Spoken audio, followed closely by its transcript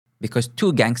because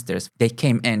two gangsters, they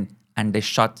came in and they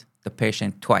shot the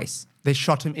patient twice. They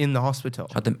shot him in the hospital.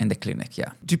 Shot them in the clinic,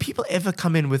 yeah. Do people ever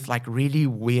come in with like really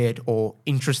weird or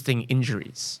interesting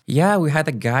injuries? Yeah, we had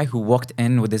a guy who walked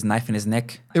in with his knife in his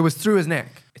neck. It was through his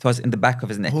neck. It was in the back of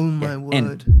his neck. Oh my Yeah,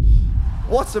 word.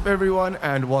 What's up, everyone,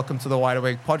 and welcome to the Wide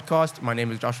Awake podcast. My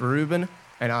name is Joshua Rubin,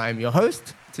 and I am your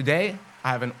host. Today, I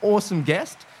have an awesome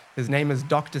guest. His name is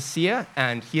Dr. Sia,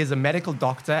 and he is a medical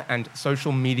doctor and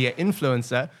social media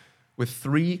influencer with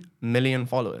 3 million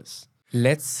followers.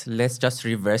 Let's just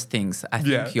reverse things. I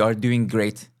think you're doing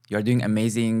great. You're doing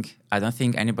amazing. I don't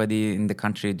think anybody in the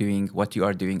country doing what you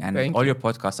are doing. And Thank all you. your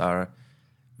podcasts are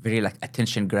very like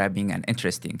attention grabbing and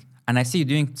interesting. And I see you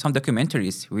doing some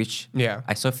documentaries, which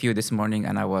I saw a few this morning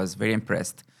and I was very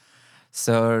impressed.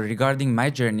 So regarding my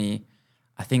journey,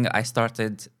 I think I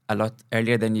started a lot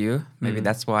earlier than you. Maybe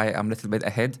that's why I'm a little bit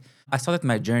ahead. I started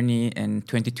my journey in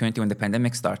 2020 when the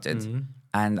pandemic started.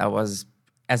 And I was,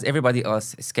 as everybody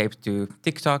else, escaped to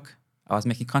TikTok. I was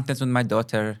making content with my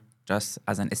daughter just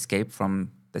as an escape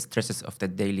from the stresses of the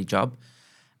daily job.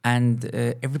 And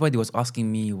everybody was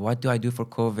asking me, what do I do for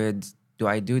COVID? Do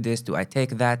I do this? Do I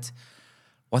take that?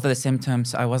 What are the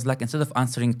symptoms? I was like, instead of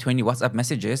answering 20 WhatsApp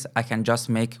messages, I can just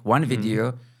make one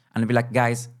video and be like,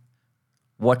 guys,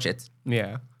 watch it.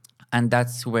 Yeah. And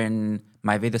that's when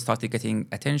my video started getting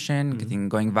attention,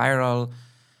 going viral.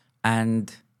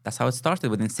 And that's how it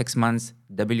started. Within 6 months,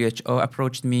 WHO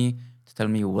approached me to tell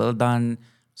me, well done.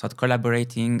 Started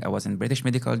collaborating. I was in British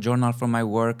Medical Journal for my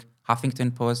work,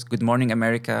 Huffington Post, Good Morning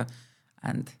America.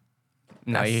 And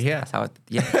now you're here. That's how it,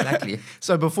 yeah, exactly.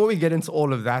 So before we get into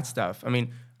all of that stuff, I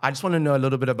mean, I just want to know a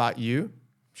little bit about you.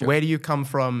 Sure. Where do you come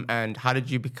from and how did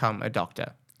you become a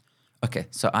doctor? Okay,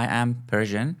 so I am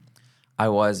Persian. I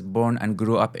was born and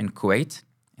grew up in Kuwait,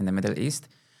 in the Middle East.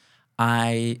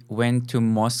 I went to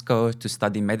Moscow to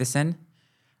study medicine.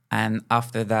 And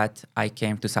after that, I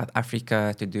came to South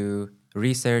Africa to do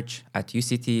research at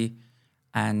UCT.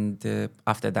 And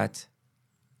after that,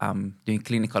 I'm doing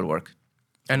clinical work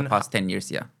for the past 10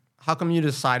 years, yeah. How come you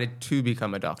decided to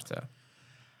become a doctor?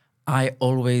 I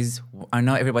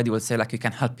know everybody will say like you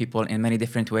can help people in many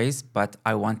different ways, but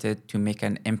I wanted to make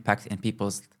an impact in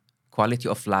people's quality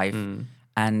of life.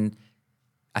 And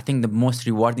I think the most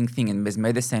rewarding thing in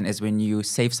medicine is when you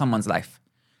save someone's life.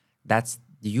 That's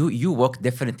you walk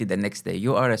differently the next day.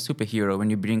 You are a superhero when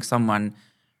you bring someone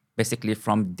basically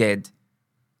from dead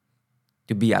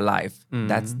to be alive.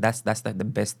 That's the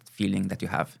best feeling that you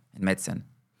have in medicine.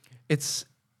 It's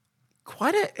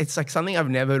like something I've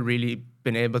never really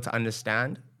been able to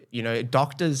understand. You know,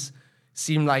 doctors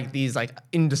seem like these like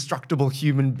indestructible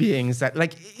human beings that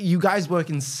like you guys work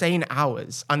insane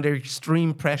hours under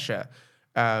extreme pressure.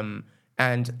 And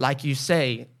like you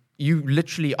say, you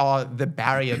literally are the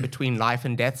barrier between life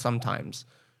and death sometimes.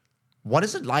 What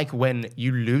is it like when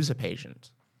you lose a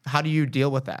patient? How do you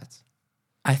deal with that?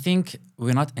 I think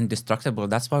we're not indestructible.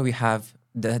 That's why we have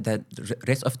the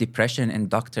rate of depression in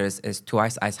doctors is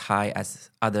twice as high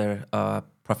as other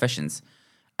professions.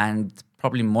 And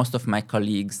probably most of my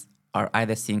colleagues are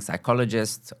either seeing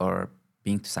psychologists or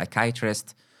being to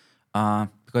psychiatrists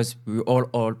because we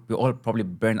all probably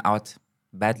burn out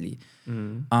badly.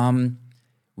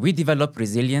 We develop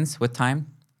resilience with time.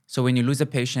 So when you lose a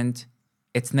patient,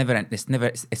 it's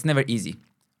never easy.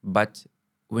 But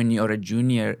when you're a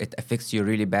junior, it affects you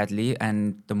really badly.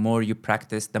 And the more you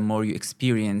practice, the more you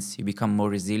experience, you become more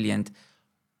resilient.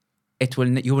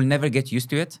 You will never get used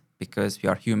to it because you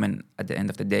are human at the end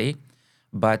of the day.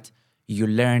 But you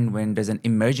learn when there's an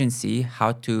emergency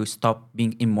how to stop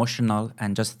being emotional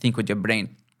and just think with your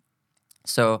brain.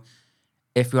 So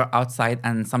if you're outside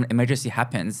and some emergency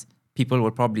happens, people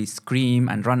will probably scream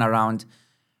and run around.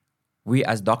 We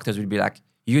as doctors will be like,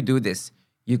 you do this.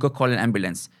 You go call an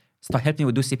ambulance. Start helping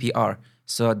me do CPR.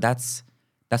 So that's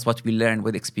what we learn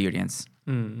with experience.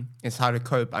 It's how to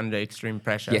cope under extreme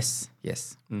pressure. Yes.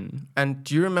 And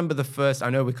do you remember the first, I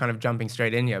know we're kind of jumping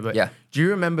straight in here, but do you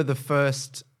remember the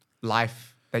first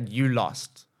life that you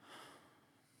lost?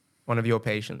 One of your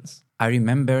patients? I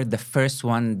remember the first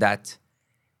one that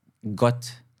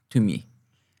got to me.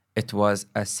 It was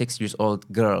a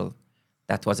 6-year-old girl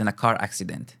that was in a car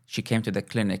accident. She came to the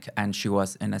clinic and she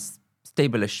was in a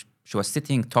stable. She was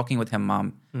sitting, talking with her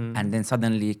mom, and then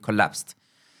suddenly collapsed.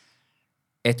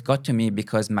 It got to me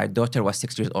because my daughter was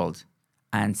 6 years old.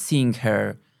 And seeing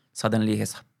her, suddenly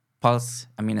his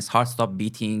heart stopped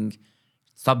beating,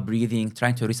 stopped breathing,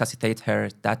 trying to resuscitate her.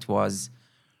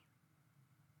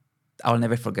 I'll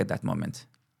never forget that moment.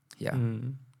 Yeah.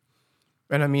 And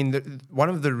I mean, one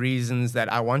of the reasons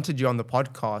that I wanted you on the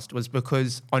podcast was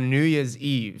because on New Year's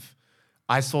Eve,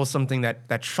 I saw something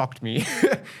that shocked me.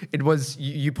 It was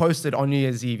you posted on New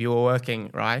Year's Eve. You were working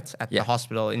right at the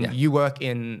hospital, and you work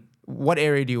in what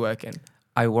area do you work in?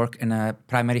 I work in a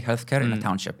primary healthcare in a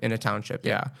township. In a township,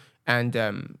 yeah. And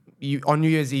you on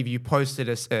New Year's Eve you posted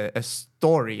a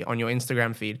story on your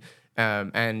Instagram feed,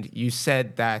 and you said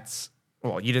that.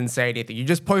 Well, you didn't say anything. You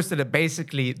just posted it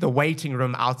basically the waiting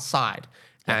room outside,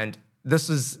 and this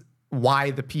is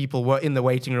why the people were in the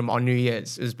waiting room on New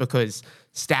Year's is because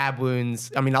stab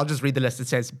wounds. I mean, I'll just read the list. It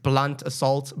says blunt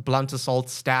assault,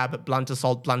 stab, blunt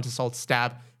assault,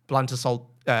 stab, blunt assault,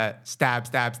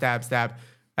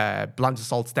 stab, blunt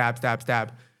assault, stab.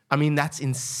 I mean, that's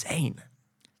insane.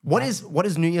 What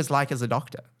is New Year's like as a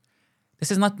doctor?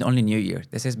 This is not only New Year.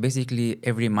 This is basically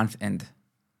every month end.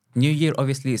 New Year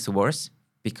obviously is worse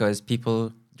because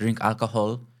people drink alcohol,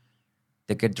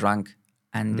 they get drunk,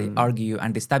 and they argue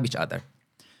and they stab each other.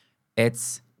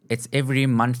 It's every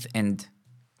month end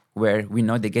where we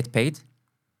know they get paid,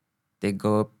 they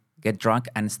go get drunk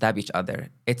and stab each other.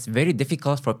 It's very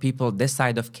difficult for people this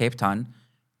side of Cape Town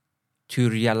to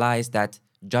realize that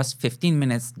just 15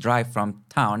 minutes drive from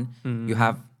town, you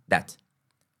have that.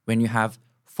 When you have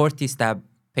 40 stab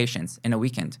patients in a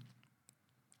weekend.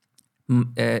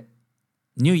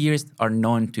 New Year's are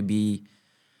known to be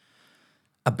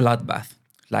a bloodbath.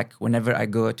 Like whenever I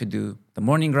go to do the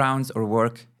morning rounds or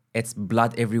work, it's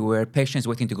blood everywhere. Patients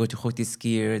waiting to go to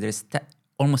Hotiskier. There's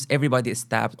almost everybody is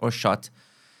stabbed or shot.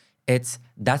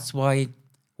 That's why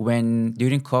when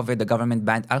during COVID the government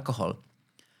banned alcohol.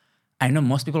 I know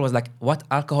most people was like, what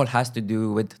alcohol has to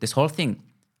do with this whole thing?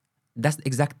 That's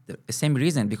the same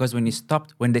reason, because when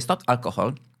they stopped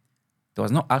alcohol, there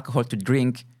was no alcohol to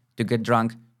drink, to get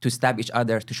drunk, to stab each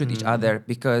other, to shoot each other,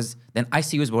 because then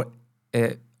ICUs were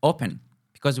open.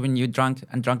 Because when you drunk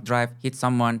drive, hit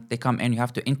someone, they come in, you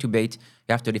have to intubate,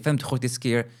 you have to refer them to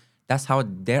Hotiskier. That's how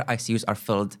their ICUs are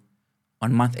filled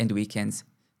on month-end weekends,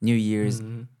 New Year's,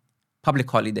 public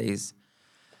holidays.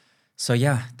 So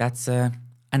yeah, that's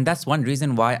one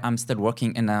reason why I'm still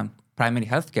working in a primary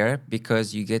healthcare,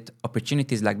 because you get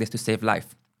opportunities like this to save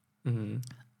life.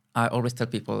 I always tell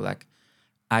people, like,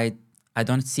 I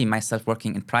don't see myself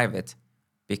working in private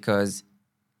because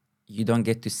you don't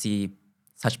get to see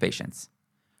such patients.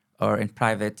 Or in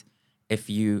private, if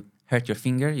you hurt your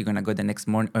finger, you're going to go the next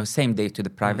morning or same day to the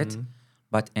private.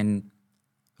 But in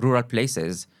rural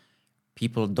places,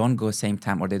 people don't go same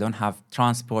time, or they don't have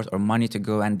transport or money to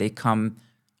go, and they come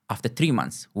after 3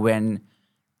 months when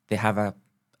they have a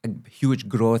huge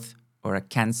growth or a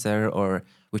cancer, or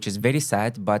which is very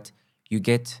sad, but you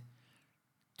get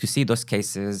to see those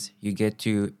cases, you get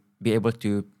to be able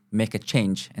to make a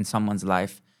change in someone's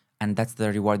life, and that's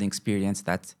the rewarding experience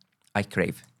that I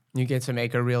crave. You get to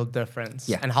make a real difference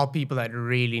and help people that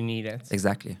really need it.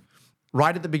 Exactly.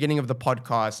 Right at the beginning of the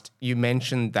podcast, you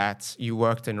mentioned that you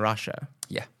worked in Russia.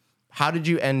 Yeah. How did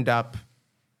you end up,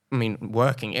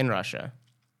 working in Russia?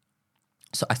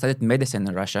 So I studied medicine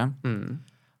in Russia.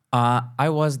 I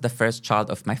was the first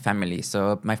child of my family.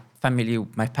 So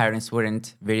my parents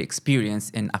weren't very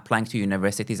experienced in applying to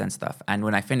universities and stuff. And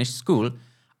when I finished school,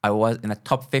 I was in the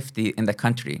top 50 in the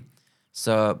country.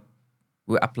 So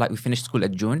we finished school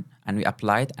at June, and we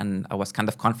applied, and I was kind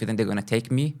of confident they're going to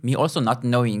take me. Me also not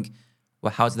knowing,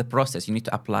 well, how's the process? You need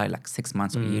to apply like 6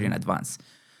 months or a year in advance.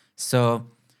 So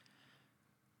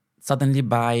suddenly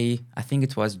by, I think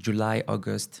it was July,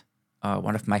 August,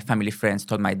 one of my family friends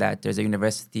told my dad, there's a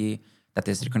university that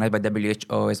is recognized by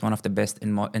WHO as one of the best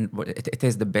it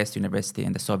is the best university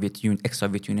in the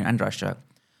ex-Soviet Union and Russia.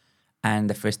 And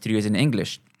the first 3 years in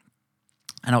English.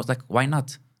 And I was like, why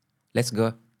not? Let's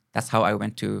go. That's how I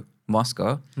went to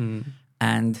Moscow.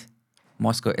 And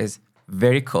Moscow is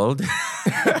very cold.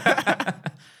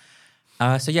 So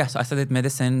I studied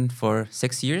medicine for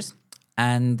 6 years.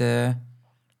 And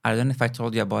I don't know if I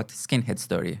told you about skinhead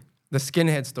story. The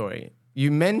skinhead story.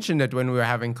 You mentioned it when we were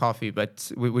having coffee,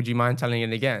 but would you mind telling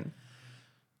it again?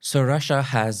 So Russia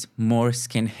has more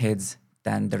skinheads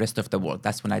than the rest of the world.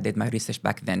 That's when I did my research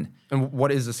back then. And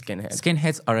what is a skinhead?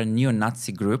 Skinheads are a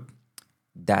neo-Nazi group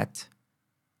that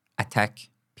attack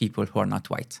people who are not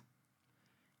white.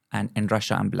 And in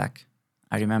Russia, I'm black.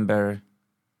 I remember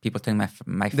people telling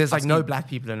my There's like no black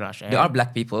people in Russia. There are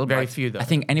black people. Very few, though. I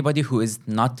think anybody who is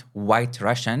not white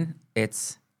Russian,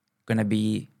 it's going to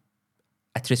be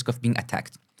at risk of being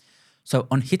attacked. So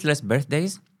on Hitler's birthday,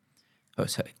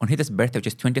 which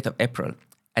is 20th of April,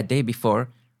 a day before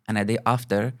and a day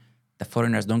after, the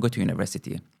foreigners don't go to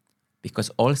university because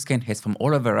all skinheads from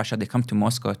all over Russia, they come to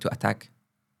Moscow to attack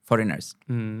foreigners.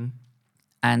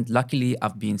 And luckily,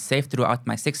 I've been safe throughout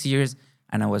my 6 years,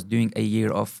 and I was doing a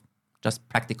year of just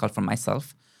practical for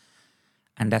myself.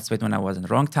 And that's when I was in the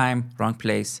wrong time, wrong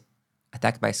place,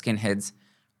 attacked by skinheads.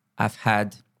 I've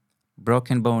had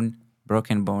broken bone,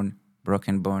 broken bone,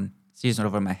 broken bone, season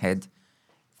over my head.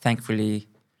 Thankfully,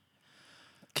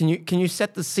 Can you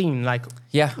set the scene? Like,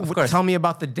 yeah, of course. Tell me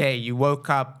about the day. You woke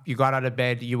up, you got out of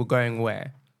bed, you were going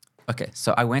where? Okay,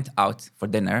 so I went out for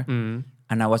dinner,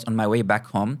 and I was on my way back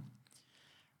home,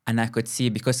 and I could see,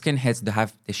 because skinheads, they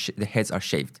have the heads are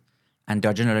shaved, and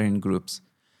they're generally in groups,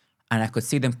 and I could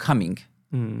see them coming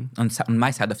on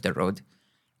my side of the road,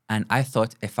 and I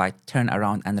thought if I turn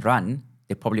around and run,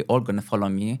 they're probably all gonna follow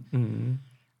me, and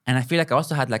I feel like I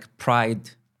also had like pride,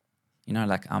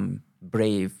 like I'm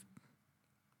brave.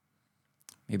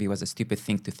 Maybe it was a stupid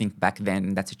thing to think back then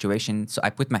in that situation. So I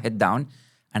put my head down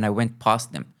and I went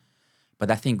past them. But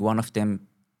I think one of them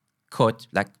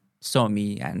saw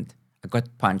me and I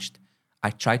got punched. I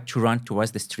tried to run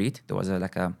towards the street. There was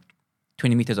like a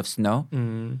 20 meters of snow.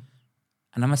 And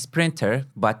I'm a sprinter,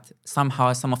 but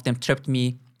somehow some of them tripped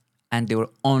me and they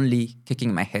were only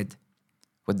kicking my head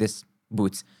with these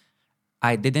boots.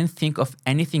 I didn't think of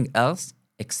anything else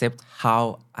except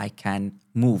how I can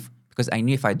move, because I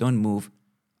knew if I don't move,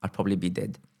 I'll probably be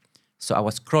dead. So I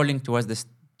was crawling towards the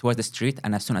street,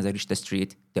 and as soon as I reached the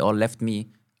street, they all left me.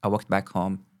 I walked back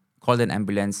home, called an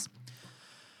ambulance,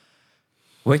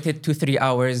 waited 2-3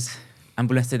 hours.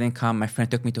 Ambulance didn't come. My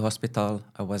friend took me to hospital.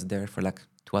 I was there for like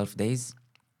 12 days.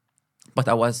 But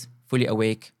I was fully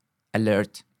awake,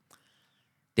 alert.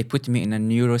 They put me in a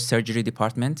neurosurgery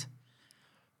department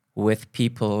with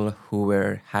people who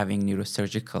were having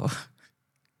neurosurgical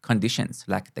conditions.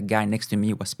 Like the guy next to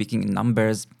me was speaking in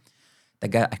numbers. The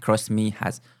guy across me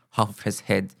has half of his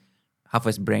head, half of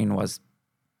his brain was,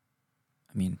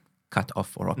 cut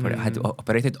off or had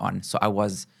operated on. So I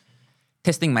was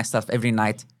testing myself every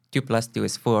night. 2 + 2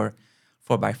 is 4.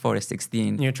 4 by 4 is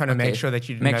 16. You're trying to make sure that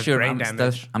you didn't have brain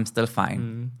damage. I'm still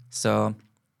fine. So,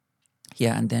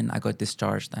 yeah, and then I got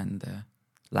discharged and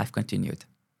life continued.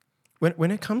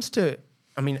 When it comes to,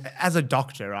 as a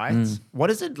doctor, right?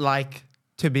 What is it like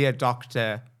to be a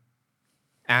doctor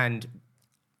and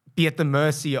be at the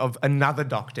mercy of another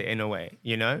doctor in a way,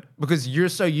 Because you're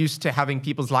so used to having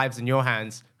people's lives in your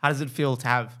hands. How does it feel to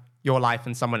have your life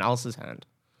in someone else's hand?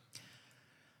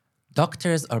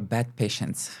 Doctors are bad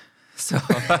patients. So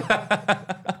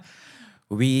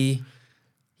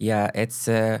it's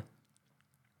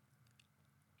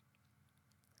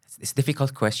a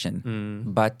difficult question,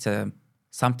 but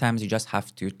sometimes you just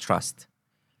have to trust.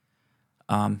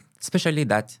 Especially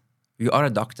that you are a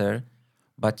doctor,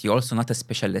 but you're also not a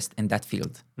specialist in that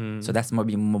field. So that's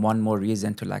maybe one more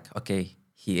reason to okay,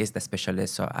 he is the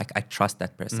specialist, so I trust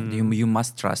that person. You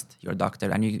must trust your doctor,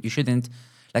 and you shouldn't,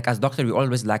 as doctor, we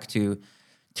always like to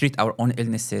treat our own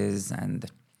illnesses. And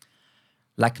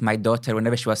like my daughter,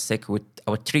 whenever she was sick,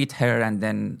 I would treat her, and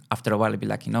then after a while, I'd be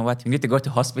like, you know what, you need to go to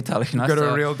hospital. Go to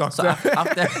a real doctor. So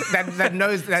after that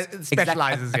knows, that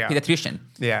specializes, a pediatrician.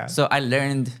 Yeah. So I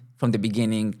learned from the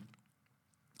beginning,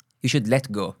 you should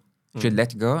let go. You should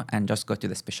let go and just go to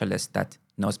the specialist that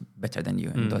knows better than you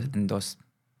in those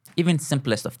even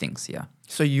simplest of things, yeah.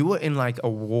 So you were in a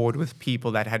ward with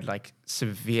people that had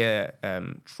severe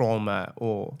trauma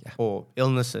or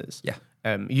illnesses. Yeah.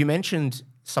 You mentioned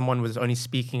someone was only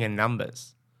speaking in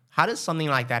numbers. How does something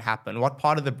like that happen? What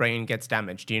part of the brain gets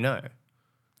damaged? Do you know?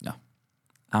 No.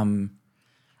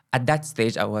 At that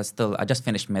stage, I just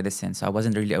finished medicine, so I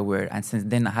wasn't really aware. And since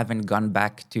then, I haven't gone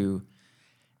back to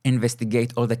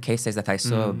investigate all the cases that I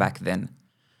saw back then.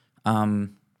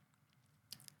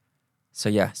 So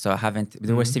I haven't.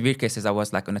 There were severe cases. I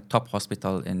was on a top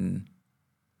hospital in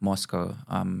Moscow.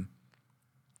 I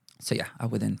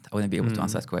wouldn't be able to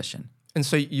answer that question. And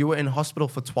so you were in hospital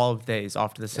for 12 days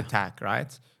after this attack,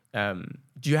 right?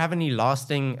 Do you have any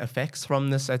lasting effects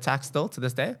from this attack still to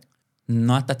this day?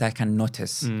 Not that I can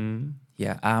notice.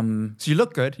 Yeah. So you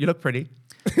look good. You look pretty.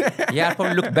 Yeah, I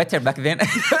probably looked better back then.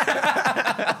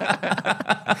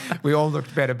 We all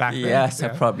looked better back then. Yeah, so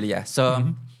probably, yeah.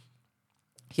 So,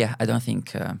 I don't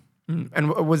think...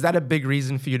 And was that a big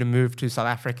reason for you to move to South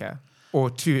Africa? Or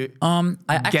to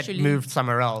get moved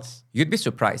somewhere else? You'd be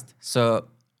surprised. So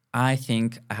I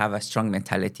think I have a strong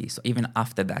mentality. So even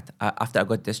after that, after I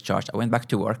got discharged, I went back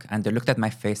to work and they looked at my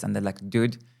face and they're like,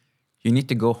 dude, you need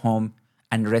to go home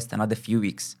and rest another few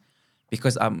weeks.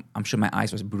 Because I'm sure my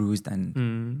eyes was bruised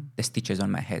and the stitches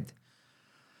on my head.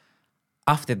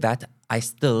 After that, I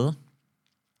still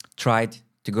tried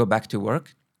to go back to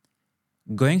work.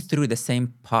 Going through the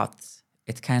same paths,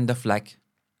 it kind of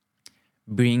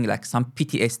bring some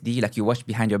PTSD, you watch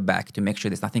behind your back to make sure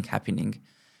there's nothing happening.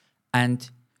 And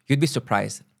you'd be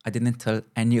surprised. I didn't tell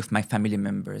any of my family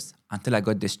members until I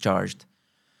got discharged.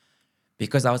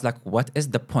 because I was like, what is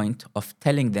the point of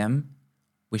telling them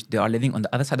which they are living on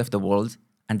the other side of the world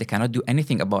and they cannot do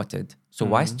anything about it? So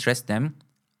why stress them?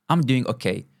 I'm doing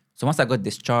okay. So once I got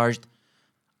discharged,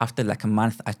 after like a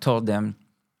month, I told them,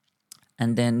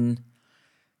 and then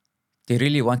they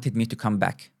really wanted me to come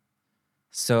back.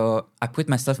 So I put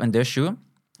myself in their shoe,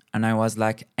 and I was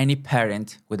like, any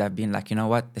parent would have been like, you know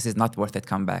what, this is not worth it,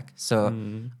 come back. So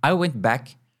I went back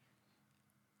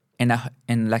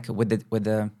with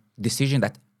the decision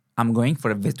that I'm going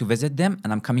to visit them,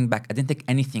 and I'm coming back. I didn't take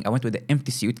anything. I went with an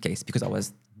empty suitcase because I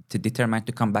was determined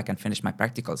to come back and finish my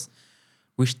practicals,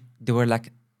 which they were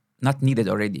like not needed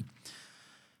already.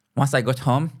 Once I got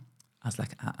home, I was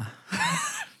like,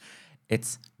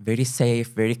 it's very safe,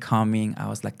 very calming. I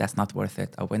was like, that's not worth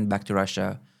it. I went back to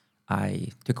Russia. I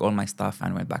took all my stuff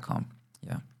and went back home.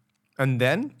 Yeah. And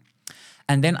then?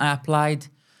 And then I applied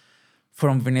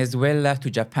from Venezuela to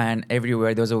Japan,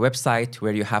 everywhere. There was a website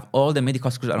where you have all the medical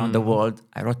schools around the world.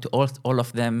 I wrote to all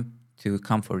of them to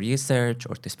come for research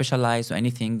or to specialize or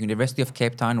anything. University of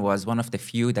Cape Town was one of the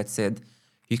few that said,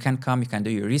 you can come, you can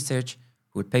do your research,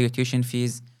 we'll pay your tuition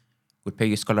fees, we'll pay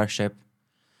you scholarship.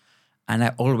 And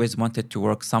I always wanted to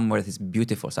work somewhere that is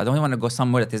beautiful. So I don't want to go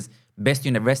somewhere that is best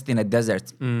university in a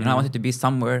desert. I wanted to be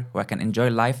somewhere where I can enjoy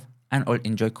life and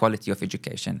enjoy quality of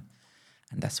education.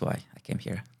 And that's why I came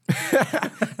here.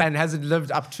 And has it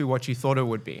lived up to what you thought it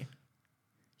would be?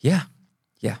 Yeah.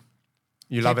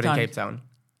 You love it in Cape Town?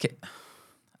 I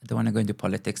don't want to go into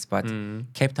politics, but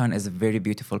Cape Town is a very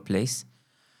beautiful place.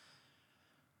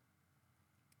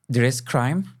 There is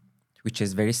crime, which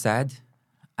is very sad.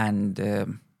 And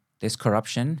there's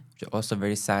corruption, which is also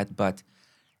very sad. But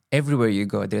everywhere you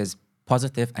go, there's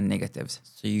positive and negatives.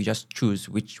 So you just choose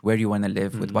where you want to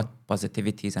live, with what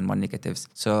positivities and what negatives.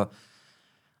 So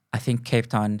I think Cape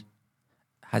Town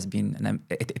has been,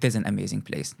 it is an amazing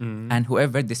place. And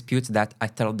whoever disputes that, I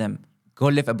tell them, go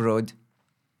live abroad.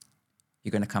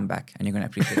 You're going to come back and you're going to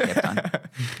appreciate Cape Town.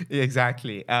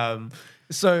 Exactly.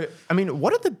 So, I mean,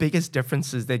 what are the biggest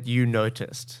differences that you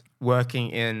noticed working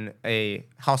in a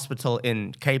hospital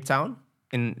in Cape Town,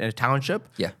 in a township,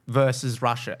 versus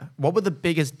Russia? What were the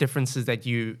biggest differences that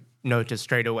you noticed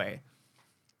straight away?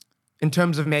 In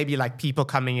terms of maybe like people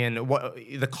coming in, what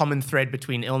the common thread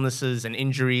between illnesses and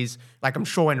injuries? Like I'm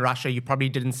sure in Russia, you probably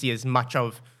didn't see as much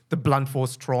of the blunt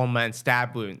force trauma and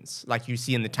stab wounds like you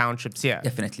see in the townships here.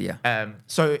 Definitely, yeah.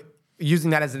 So using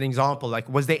that as an example, like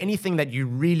was there anything that you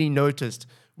really noticed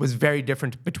was very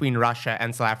different between Russia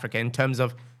and South Africa in terms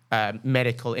of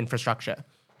medical infrastructure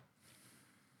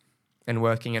and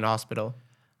working in a hospital?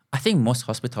 I think most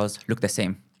hospitals look the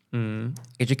same.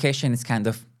 Education is kind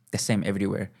of the same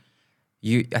everywhere.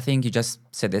 I think you just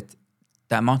said it.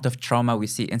 The amount of trauma we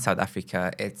see in South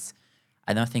Africa,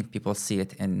 I don't think people see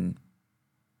it in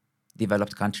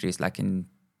developed countries. Like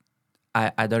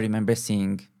I don't remember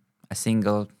seeing a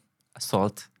single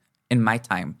assault in my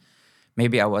time.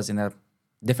 Maybe I was in a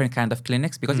different kind of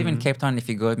clinics, because even in Cape Town, if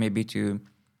you go maybe to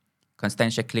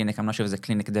Constantia Clinic, I'm not sure if there's a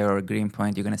clinic there or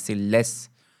Greenpoint, you're going to see less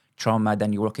trauma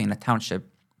than you working in a township.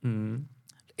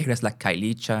 Areas like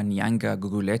Kailicha, Nyanga,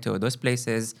 Guguleto, those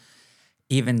places,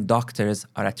 even doctors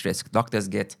are at risk. Doctors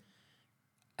get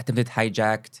attempted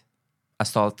hijacked,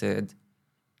 assaulted.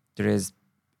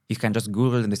 You can just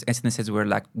Google, and there's instances where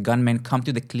like gunmen come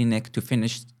to the clinic to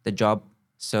finish the job.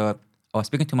 So I was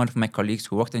speaking to one of my colleagues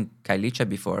who worked in Kailicha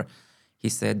before. He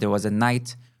said there was a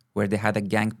night where they had a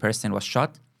gang person was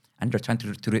shot, and they're trying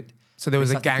to So there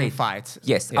was a gang fight?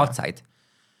 Yes, outside.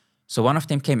 So one of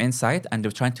them came inside, and they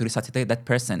were trying to resuscitate that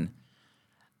person.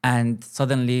 And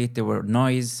suddenly there were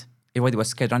noise. Everybody was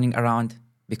scared, running around,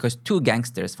 because two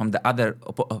gangsters from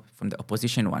the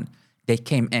opposition one, they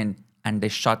came in and they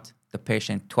shot the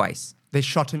patient twice. They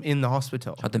shot him in the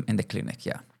hospital? Shot him in the clinic,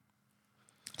 yeah.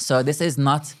 So this is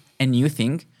not a new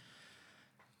thing.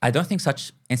 I don't think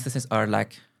such instances are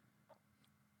like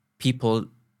people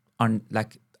on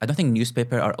like, I don't think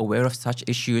newspapers are aware of such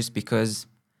issues, because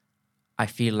I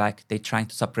feel like they're trying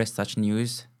to suppress such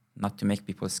news, not to make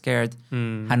people scared.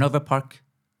 Hanover Park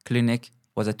Clinic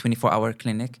was a 24-hour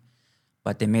clinic,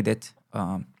 but they made it,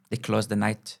 they closed the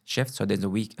night shift. So there's a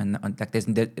week, and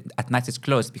at night it's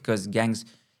closed because gangs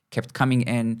kept coming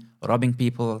in, robbing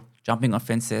people, jumping on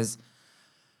fences.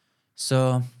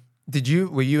 So...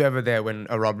 Were you ever there when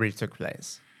a robbery took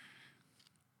place?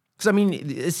 Because, I mean,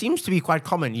 it seems to be quite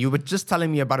common. You were just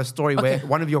telling me about a story where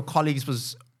one of your colleagues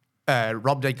was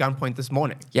robbed at gunpoint this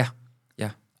morning. Yeah.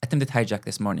 Attempted hijack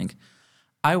this morning.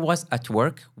 I was at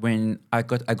work when I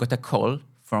got a call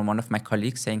from one of my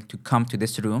colleagues saying to come to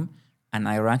this room. And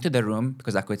I ran to the room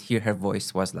because I could hear her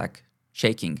voice was like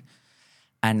shaking.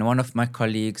 And one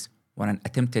on an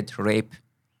attempted rape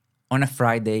on a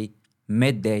Friday,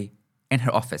 midday, in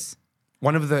her office.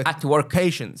 One of the At work.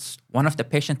 patients. One of the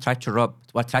patients tried to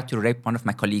rape one of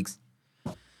my colleagues.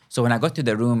 So when I got to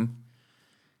the room,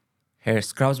 her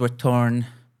scrubs were torn,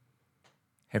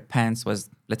 her pants was a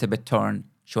little bit torn,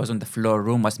 she was on the floor,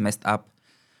 room was messed up.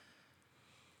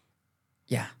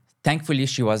 Yeah, thankfully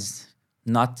she was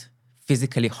not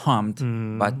physically harmed,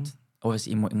 but I was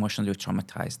emotionally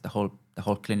traumatized. The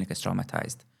whole clinic is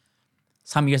traumatized.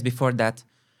 Some years before that,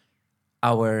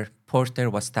 our porter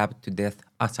was stabbed to death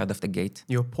outside of the gate.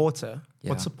 Your porter? Yeah.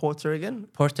 What's a porter again?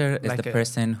 Porter is Like the a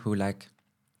person who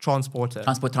transporter.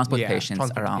 transport Yeah,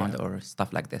 patients around or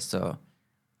stuff like this. So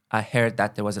I heard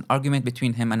that there was an argument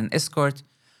between him and an escort,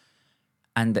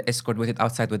 and the escort waited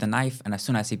outside with a knife, and as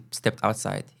soon as he stepped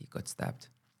outside, he got stabbed.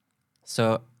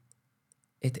 So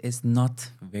it is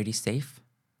not very safe.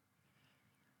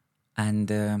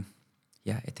 And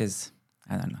it is,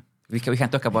 I don't know. We can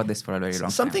talk about this for a very long time.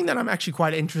 Something that I'm actually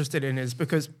quite interested in is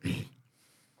because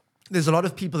there's a lot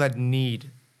of people that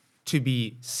need to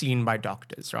be seen by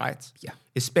doctors, right? Yeah.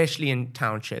 Especially in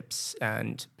townships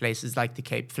and places like the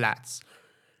Cape Flats.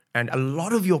 And a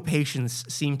lot of your patients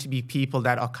seem to be people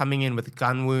that are coming in with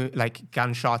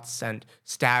gunshots and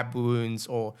stab wounds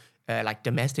or like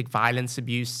domestic violence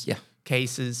abuse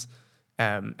cases.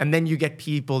 And then you get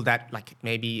people that like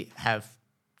maybe have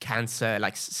cancer,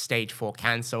 like stage 4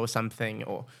 cancer or something,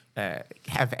 or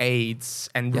have AIDS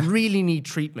and really need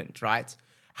treatment, right?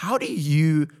 How do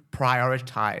you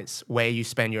prioritize where you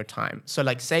spend your time? So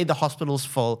like say the hospital's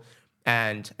full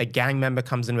and a gang member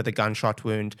comes in with a gunshot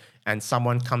wound and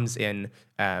someone comes in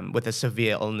with a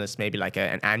severe illness, maybe like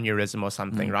an aneurysm or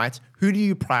something, right? Who do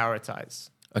you prioritize?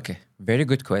 Okay, very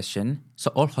good question.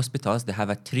 So all hospitals, they have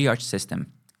a triage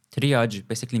system. Triage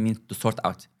basically means to sort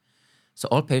out. So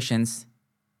all patients,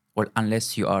 well,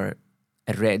 unless you are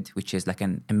a red, which is like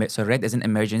so red is an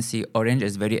emergency, orange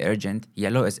is very urgent,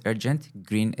 yellow is urgent,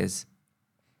 green is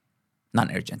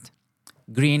non-urgent.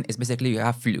 Green is basically you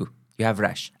have flu, you have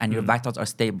rash, and your vitals are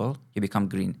stable, you become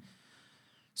green.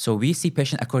 So we see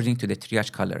patients according to the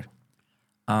triage color.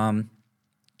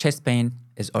 Chest pain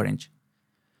is orange.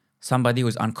 Somebody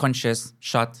who's unconscious,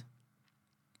 shot,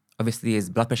 obviously his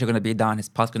blood pressure going to be down, his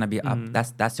pulse going to be up.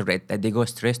 That's red. That they go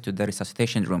straight to the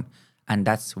resuscitation room. And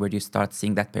that's where you start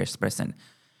seeing that person.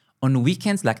 On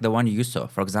weekends, like the one you saw,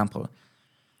 for example.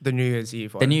 The New Year's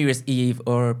Eve. The New Year's Eve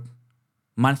or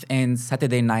month ends,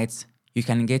 Saturday nights, you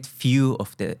can get few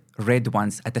of the red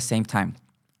ones at the same time.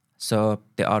 So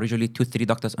there are usually 2-3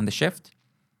 doctors on the shift.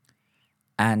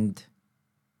 And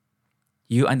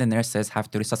you and the nurses have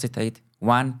to resuscitate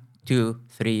 1, 2,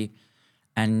 3.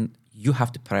 And you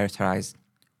have to prioritize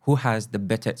who has the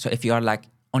better. So if you are like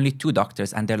only 2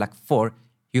 doctors and they're like 4,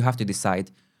 you have to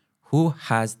decide who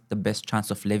has the best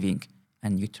chance of living,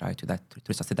 and you try to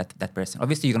resuscitate that person.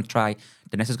 Obviously, you're going to try.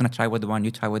 The nurse is going to try with the one,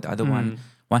 you try with the other one.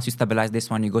 Once you stabilize this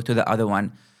one, you go to the other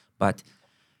one. But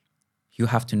you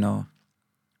have to know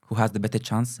who has the better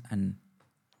chance. And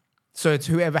so it's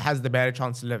whoever has the better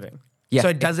chance of living. Yeah, so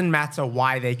it doesn't matter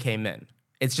why they came in.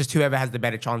 It's just whoever has the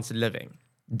better chance of living.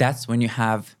 That's when you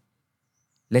have,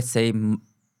 let's say,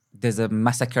 there's a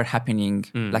massacre happening.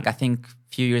 Like I think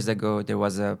a few years ago, there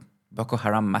was a Boko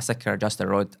Haram massacre just the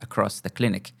road across the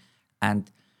clinic.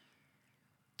 And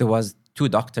there was 2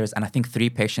 doctors and I think 3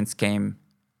 patients came.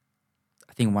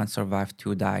 I think 1 survived,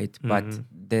 2 died. But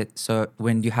so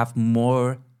when you have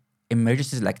more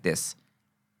emergencies like this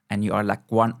and you are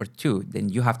like 1 or 2, then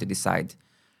you have to decide.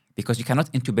 Because you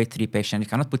cannot intubate 3 patients. You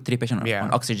cannot put 3 patients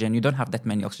on oxygen. You don't have that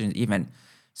many oxygen even.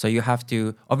 So you have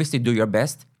to obviously do your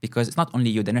best because it's not only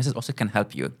you. The nurses also can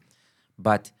help you.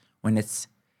 But when it's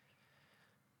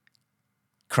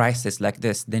crisis like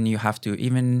this, then you have to,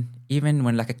 even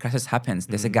when like a crisis happens,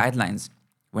 there's a guidelines.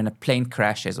 When a plane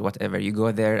crashes or whatever, you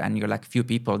go there and you're like few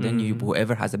people, then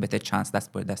whoever has a better chance, that's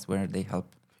where they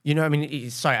help. You know, I mean,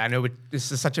 sorry, I know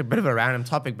this is such a bit of a random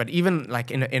topic, but even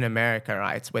like in America,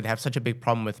 right, where they have such a big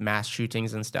problem with mass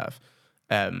shootings and stuff,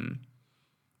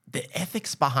 the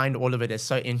ethics behind all of it is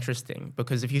so interesting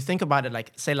because if you think about it,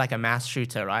 like say like a mass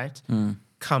shooter, right,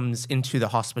 comes into the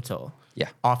hospital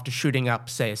after shooting up,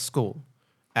 say, a school,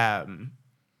 and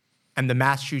the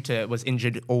mass shooter was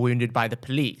injured or wounded by the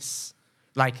police.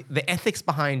 Like the ethics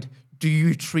behind, do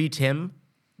you treat him?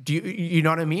 You know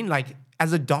what I mean? Like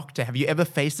as a doctor, have you ever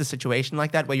faced a situation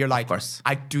like that where you're like, of course,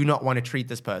 I do not want to treat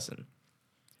this person?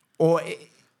 Or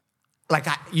like,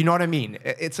 you know what I mean?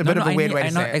 It's a bit of a weird way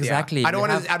to say it. Exactly. Yeah.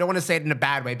 I don't want to say it in a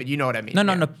bad way, but you know what I mean.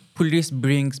 No. Police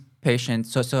brings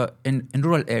patients. So in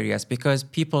rural areas, because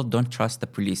people don't trust the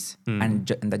police and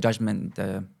the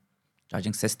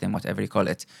judging system, whatever you call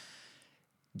it,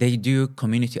 they do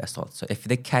community assault. So if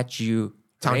they catch you,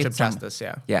 Township rape some- justice,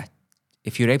 yeah. yeah,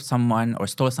 if you rape someone or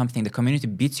stole something, the community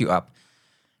beats you up.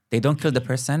 They don't kill the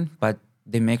person, but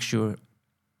they make sure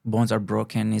bones are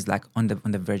broken. He's like on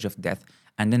the verge of death,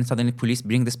 and then suddenly police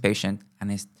bring this patient,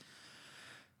 and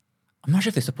I'm not sure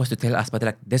if they're supposed to tell us, but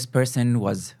like this person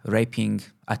was raping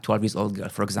a 12 years old girl,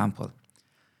 for example.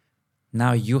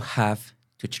 Now you have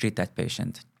to treat that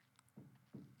patient.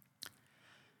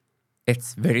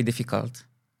 It's very difficult,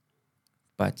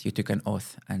 but you took an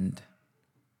oath, and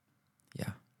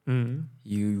yeah,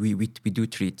 we do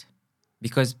treat,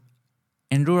 because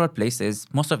in rural places,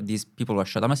 most of these people were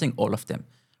shot. I'm not saying all of them,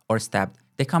 or stabbed.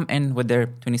 They come in with their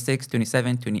 26,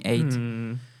 27,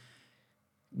 28,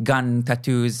 gun,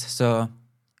 tattoos. So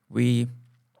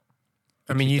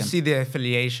I mean, you them. see the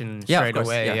affiliation Yeah, of straight course,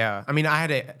 away. yeah. Yeah. I mean, I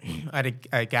had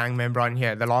a gang member on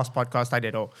here. The last podcast I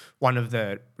did, or one of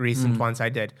the recent ones I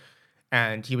did,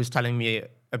 and he was telling me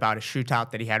about a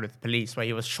shootout that he had with the police where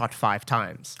he was shot 5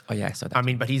 times. Oh yeah, I saw that. I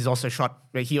mean, but he also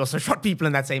shot people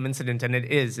in that same incident, and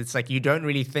it's like you don't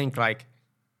really think like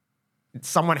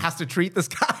someone has to treat this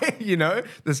guy,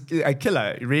 a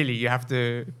killer. Really, you have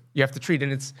to treat,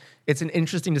 and it's an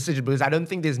interesting decision because I don't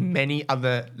think there's many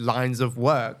other lines of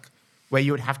work where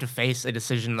you would have to face a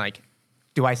decision like,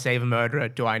 do I save a murderer?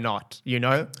 Do I not?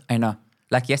 I know.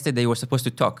 Like yesterday, we were supposed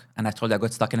to talk, and I told you I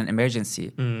got stuck in an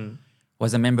emergency.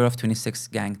 Was a member of 26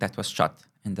 gang that was shot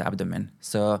in the abdomen.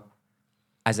 So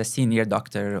as a senior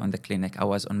doctor on the clinic, I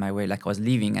was on my way, like I was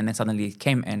leaving, and then suddenly it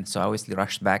came in. So I obviously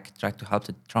rushed back, tried to help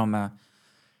the trauma,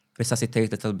 resuscitate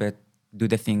a little bit, do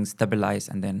the things, stabilize,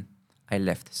 and then I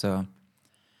left. So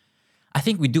I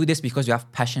think we do this because we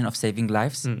have passion of saving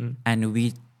lives, and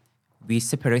we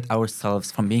separate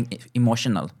ourselves from being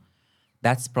emotional.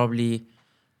 That's probably,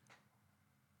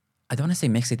 I don't want to say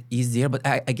makes it easier, but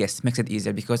I guess makes it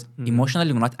easier because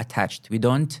emotionally we're not attached. We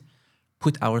don't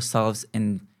put ourselves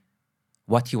in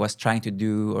what he was trying to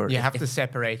do. Or you have to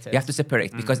separate it. You have to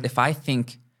separate because if I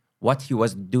think what he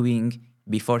was doing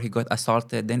before he got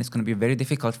assaulted, then it's going to be very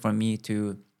difficult for me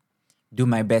to do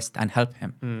my best and help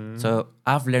him. So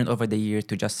I've learned over the year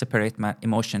to just separate my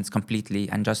emotions completely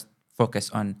and just focus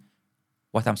on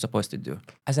what I'm supposed to do.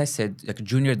 As I said, like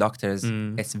junior doctors,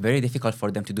 it's very difficult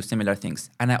for them to do similar things.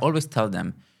 And I always tell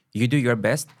them, you do your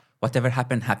best, whatever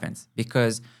happens.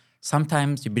 Because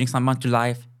sometimes you bring someone to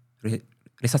life,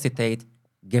 resuscitate,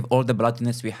 give all the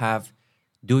bloodiness we have,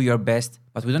 do your best,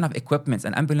 but we don't have equipment.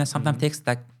 An ambulance sometimes takes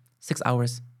like 6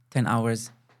 hours, 10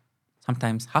 hours,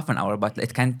 sometimes half an hour, but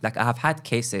it can, like I have had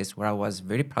cases where I was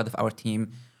very proud of our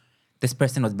team. This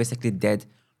person was basically dead,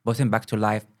 brought him back to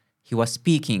life. He was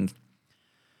speaking,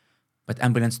 but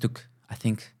ambulance took, I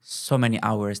think, so many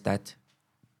hours that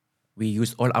we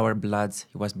used all our bloods.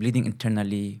 He was bleeding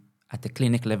internally. At the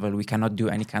clinic level, we cannot do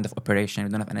any kind of operation. We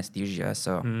don't have anesthesia.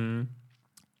 So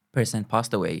person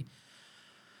passed away.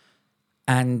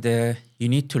 And you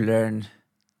need to learn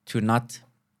to not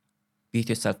beat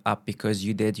yourself up because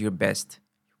you did your best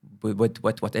with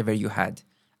whatever you had.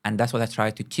 And that's what I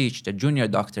try to teach the junior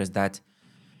doctors, that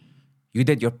you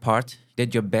did your part, you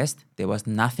did your best. There was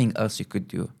nothing else you could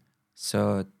do.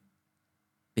 So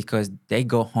because they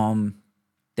go home,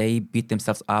 they beat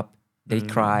themselves up, they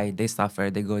cry, they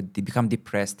suffer, they become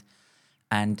depressed.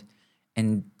 And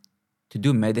to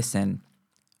do medicine,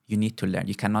 you need to learn.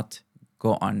 You cannot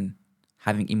go on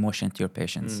having emotion to your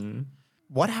patients.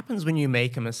 What happens when you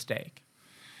make a mistake?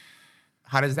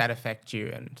 How does that affect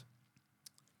you? And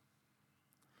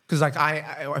because like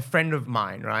a friend of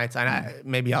mine, right? And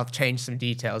maybe I'll change some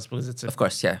details because it's Of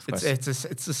course.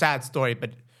 it's a sad story,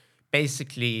 but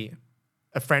basically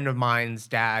a friend of mine's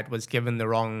dad was given the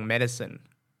wrong medicine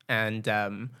and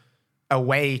a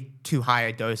way too high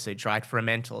a dosage, right, for a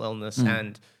mental illness,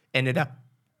 and ended up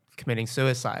committing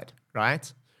suicide,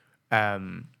 right?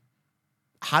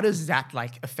 How does that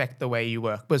like affect the way you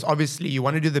work? Because obviously you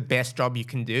want to do the best job you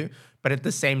can do, but at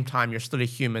the same time, you're still a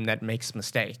human that makes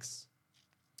mistakes.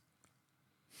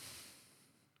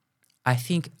 I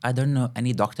don't know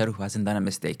any doctor who hasn't done a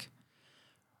mistake.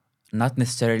 Not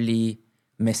necessarily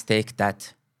mistake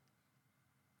that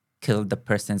killed the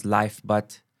person's life,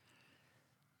 but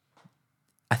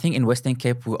I think in Western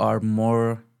Cape we are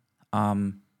more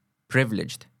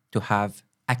privileged to have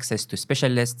access to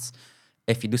specialists.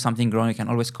 If you do something wrong, you can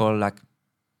always call like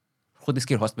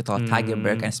Goedeskir Hospital,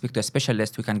 Tigerberg, and speak to a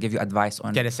specialist who can give you advice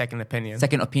on Get a second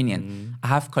opinion. I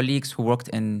have colleagues who worked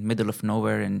in middle of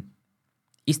nowhere in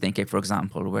Eastern Cape, for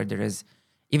example, where there is,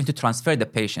 even to transfer the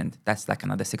patient, that's like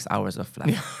another 6 hours of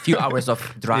like few hours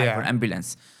of drive or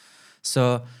ambulance.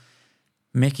 So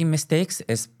making mistakes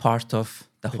is part of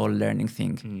the whole learning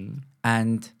thing.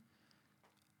 And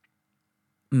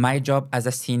My job as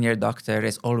a senior doctor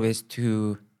is always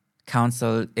to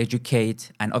counsel,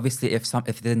 educate, and obviously if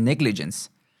there's negligence,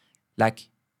 like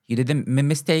you didn't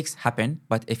mistakes happen,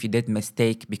 but if you did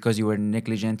mistake because you were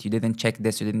negligent, you didn't check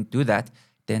this, you didn't do that,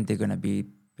 then they're gonna be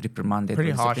reprimanded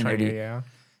Pretty with harsh on you, yeah.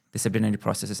 disciplinary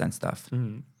processes and stuff.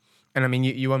 And I mean,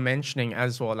 you were mentioning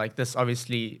as well, like this,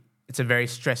 obviously, it's a very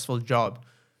stressful job.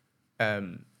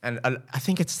 And I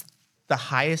think it's the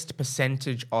highest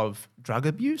percentage of drug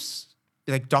abuse.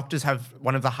 Like doctors have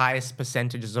one of the highest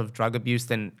percentages of drug abuse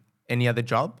than any other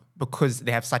job because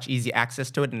they have such easy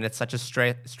access to it and it's such a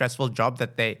stressful job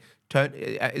that they turn.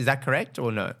 Is that correct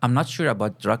or no? I'm not sure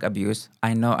about drug abuse.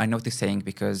 I know what you're saying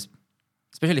because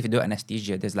especially if you do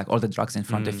anesthesia, there's like all the drugs in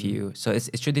front of you. So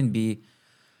it shouldn't be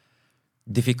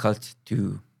difficult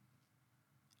to,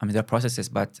 I mean, there are processes,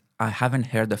 but I haven't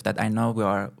heard of that. I know we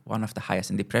are one of the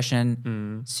highest in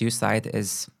depression. Suicide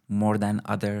is more than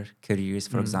other careers,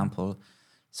 for example.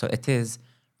 So it is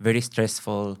very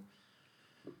stressful.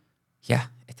 Yeah,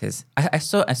 it is. I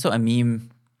saw a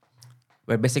meme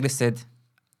where basically said,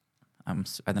 I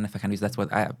don't know if I can use that word.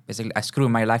 I screw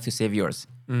my life to save yours,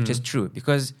 which is true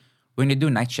because when you do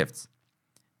night shifts,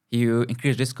 you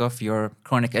increase risk of your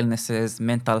chronic illnesses,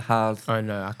 mental health. Oh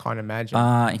no, I can't imagine.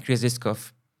 Increase risk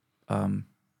of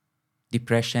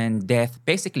depression, death.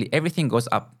 Basically, everything goes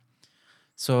up.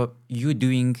 So you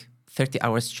doing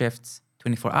 30-hour shifts,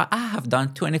 24. I have done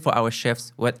 24-hour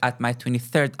shifts. Where at my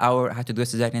 23rd hour, I had to do a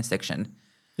cesarean section.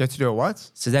 You have to do a what?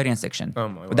 Cesarean section. Oh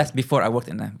my But that's before I worked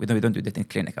in we don't do that in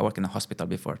clinic. I worked in a hospital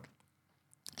before.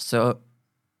 So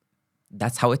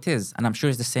that's how it is. And I'm sure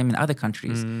it's the same in other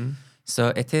countries.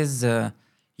 So it is,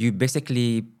 you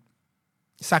basically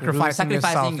sacrificing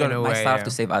yourself in a way, myself yeah.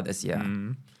 to save others. Yeah.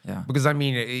 Yeah. Because I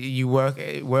mean, you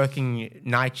working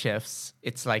night shifts,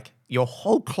 it's like your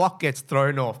whole clock gets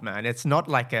thrown off, man. It's not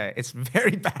like it's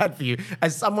very bad for you.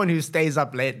 As someone who stays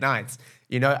up late nights,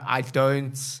 you know, I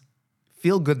don't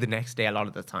feel good the next day a lot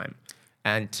of the time.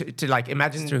 And to like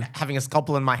imagine having a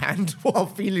scalpel in my hand while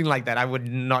feeling like that, I would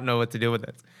not know what to do with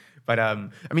it. But I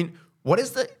mean, what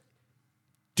is the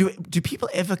do people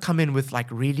ever come in with like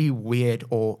really weird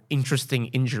or interesting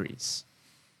injuries?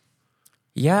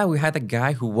 Yeah, we had a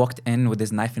guy who walked in with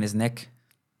his knife in his neck.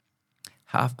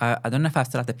 I don't know if I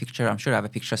still have the picture. I'm sure I have a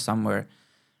picture somewhere.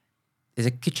 There's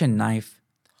a kitchen knife.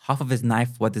 Half of his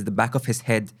knife was in the back of his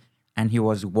head, and he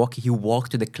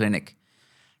walked to the clinic,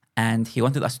 and he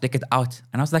wanted us to take it out.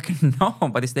 And I was like, no,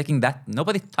 but he's taking that.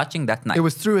 Nobody touching that knife. It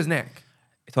was through his neck.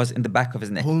 It was in the back of his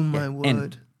neck. Oh my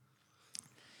word.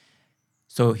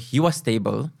 So he was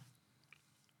stable.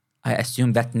 I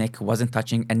assume that neck wasn't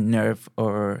touching a nerve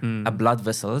or a blood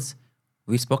vessels.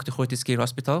 We spoke to Hortiskir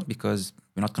Hospital because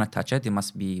we're not going to touch it. It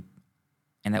must be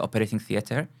in an operating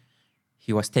theater.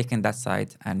 He was taken that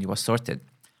side and he was sorted.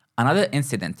 Another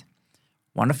incident,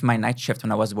 one of my night shifts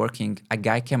when I was working, a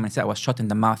guy came and said I was shot in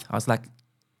the mouth. I was like,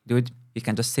 dude, you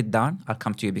can just sit down. I'll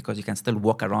come to you because you can still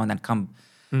walk around and come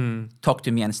talk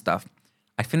to me and stuff.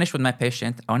 I finished with my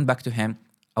patient. I went back to him.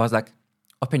 I was like,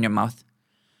 open your mouth.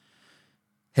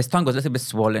 His tongue was a little bit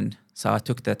swollen. So I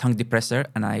took the tongue depressor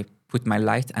and I put my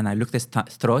light and I looked at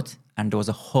his throat and there was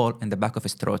a hole in the back of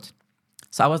his throat.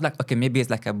 So I was like, okay, maybe it's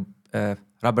like a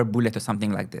rubber bullet or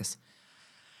something like this.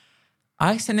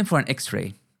 I sent him for an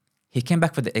x-ray. He came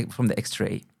back from the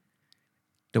x-ray.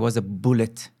 There was a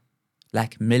bullet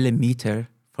like millimeter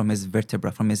from his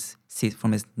vertebra, from his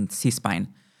C-spine.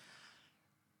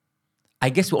 I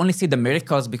guess we only see the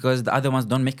miracles because the other ones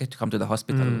don't make it to come to the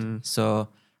hospital. So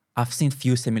I've seen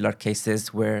few similar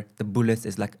cases where the bullet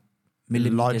is like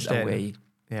millimeters away.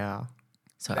 Yeah.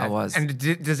 So I was. And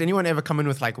does anyone ever come in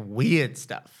with like weird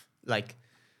stuff? Like,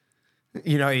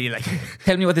 you know, you like.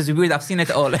 Tell me what is weird. I've seen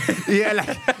it all.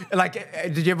 Yeah,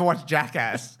 did you ever watch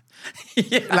Jackass?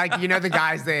 Yeah. Like, you know, the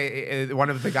guys, one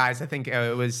of the guys, I think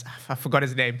it was, I forgot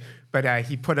his name, but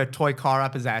he put a toy car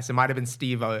up his ass. It might have been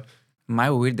Steve-O. My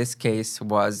weirdest case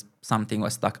was something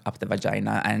was stuck up the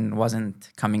vagina and wasn't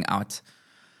coming out.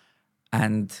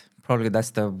 And probably that's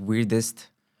the weirdest.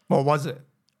 What was it?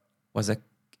 Was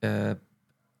a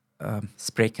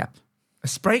spray cap. A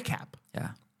spray cap?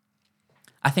 Yeah.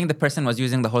 I think the person was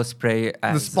using the whole spray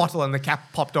as... The spottle and the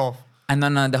cap popped off. And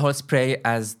then the whole spray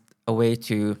as a way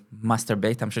to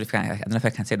masturbate. I'm sure I don't know if I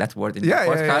can say that word in the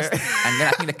podcast. Yeah. And then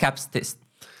I think the cap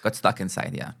got stuck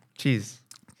inside, yeah. Jeez.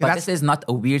 But this is not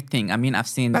a weird thing. I mean, I've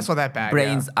seen that's not that bad,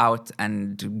 brains out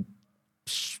and...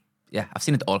 Yeah, I've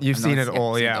seen it all. You've seen it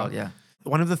all, yeah. Yeah.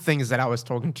 One of the things that I was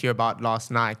talking to you about last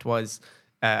night was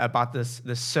about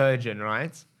the surgeon,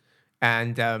 right?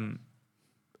 And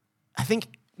I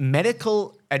think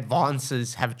medical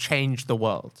advances have changed the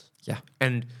world. Yeah.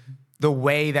 And the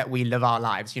way that we live our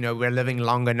lives. You know, we're living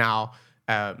longer now.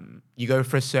 You go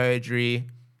for a surgery,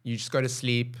 you just go to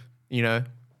sleep, you know,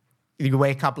 you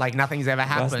wake up like nothing's ever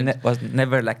happened. Was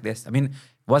never like this. I mean,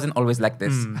 wasn't always like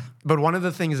this. But one of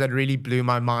the things that really blew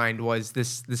my mind was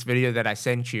this video that I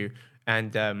sent you.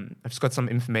 And I've just got some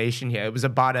information here. It was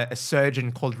about a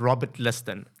surgeon called Robert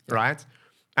Liston, right?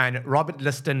 And Robert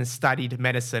Liston studied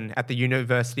medicine at the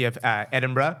University of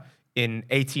Edinburgh in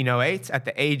 1808 at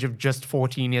the age of just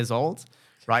 14 years old,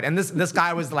 right? And this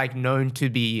guy was like known to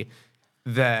be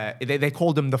they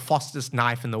called him the fastest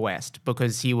knife in the West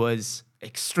because he was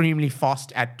extremely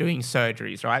fast at doing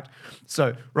surgeries, right?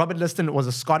 So Robert Liston was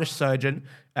a Scottish surgeon.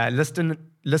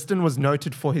 Liston was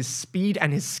noted for his speed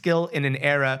and his skill in an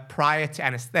era prior to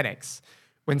anesthetics,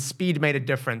 when speed made a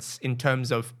difference in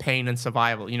terms of pain and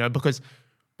survival, you know, because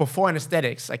before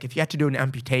anesthetics, like if you had to do an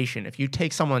amputation, if you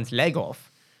take someone's leg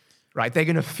off, right, they're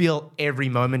going to feel every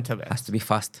moment of it. Has to be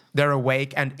fast. They're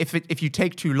awake. And if you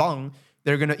take too long,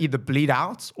 they're going to either bleed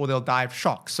out or they'll die of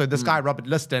shock. So this guy, Robert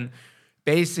Liston,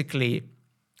 basically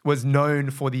was known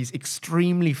for these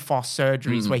extremely fast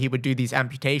surgeries where he would do these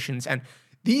amputations. And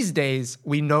these days,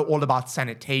 we know all about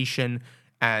sanitation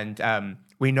and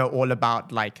we know all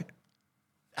about like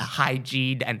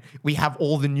hygiene and we have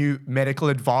all the new medical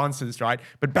advances, right?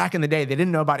 But back in the day, they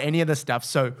didn't know about any of this stuff.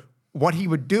 So what he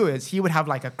would do is he would have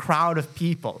like a crowd of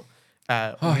people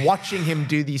watching him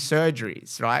do these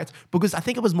surgeries, right? Because I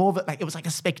think it was more of it was like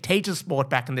a spectator sport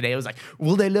back in the day. It was like,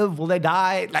 will they live? Will they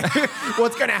die? Like,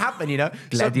 what's going to happen, you know?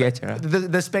 Gladiator. So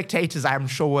the spectators, I'm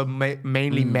sure, were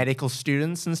mainly medical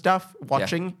students and stuff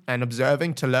watching and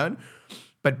observing to learn.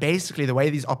 But basically, the way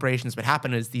these operations would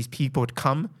happen is these people would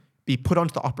come, be put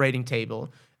onto the operating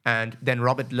table, and then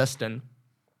Robert Liston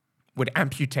would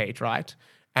amputate, right?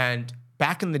 And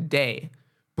back in the day,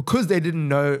 because they didn't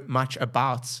know much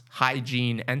about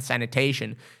hygiene and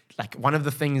sanitation, like one of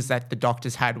the things that the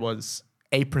doctors had was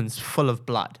aprons full of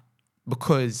blood,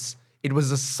 because it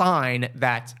was a sign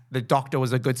that the doctor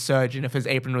was a good surgeon if his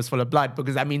apron was full of blood,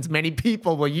 because that means many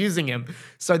people were using him.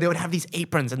 So they would have these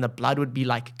aprons and the blood would be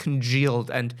like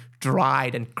congealed and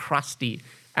dried and crusty.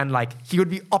 And like he would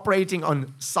be operating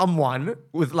on someone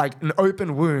with like an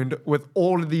open wound with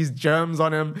all of these germs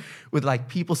on him, with like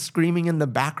people screaming in the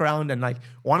background. And like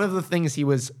one of the things he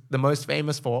was the most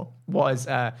famous for was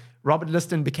Robert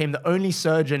Liston became the only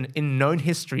surgeon in known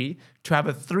history to have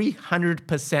a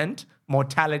 300%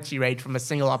 mortality rate from a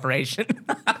single operation.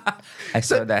 I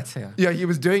saw that. Yeah, he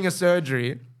was doing a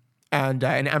surgery and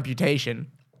an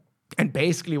amputation. And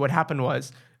basically what happened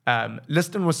was,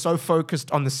 Liston was so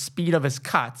focused on the speed of his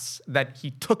cuts that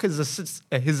he took his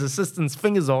assistant's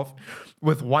fingers off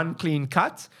with one clean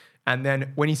cut. And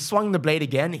then when he swung the blade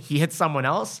again, he hit someone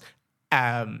else.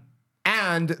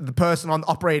 And the person on the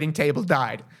operating table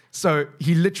died. So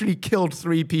he literally killed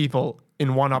 3 people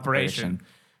in one operation,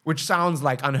 which sounds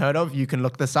like unheard of. You can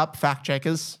look this up. Fact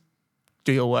checkers,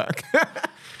 do your work.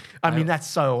 I mean, that's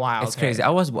so wild. It's crazy. I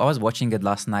was watching it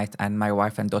last night, and my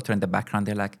wife and daughter in the background,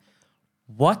 they're like,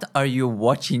 what are you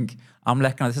watching? I'm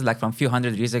like, no, this is like from a few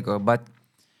hundred years ago. But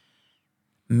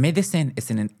medicine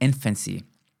is in an infancy.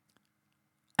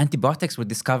 Antibiotics were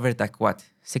discovered like what,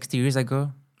 60 years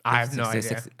ago? I have no idea.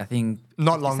 60, I think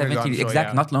not long 70, ago. I'm sure,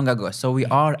 exactly, not long ago. So we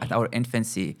are at our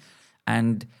infancy,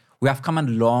 and we have come a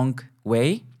long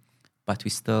way, but we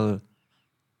still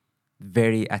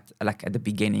very at the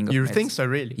beginning. You think so,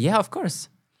 really? Yeah, of course.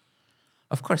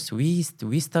 Of course, we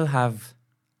still have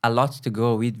a lot to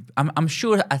go. I'm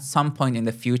sure at some point in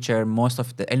the future, most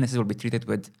of the illnesses will be treated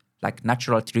with like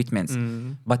natural treatments.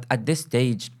 But at this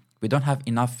stage, we don't have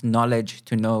enough knowledge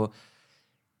to know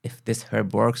if this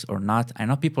herb works or not. I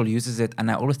know people uses it,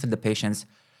 and I always tell the patients,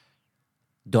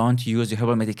 don't use your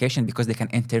herbal medication because they can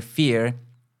interfere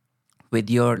with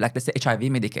your, like, let's say HIV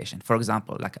medication, for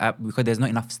example, because there's not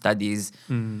enough studies.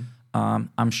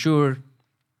 I'm sure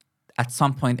at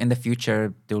some point in the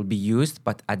future they will be used,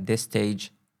 but at this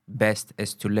stage, best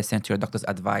is to listen to your doctor's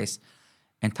advice.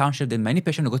 In Township, there are many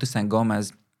patients who go to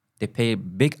Sangomas, they pay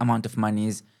big amount of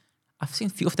monies. I've seen a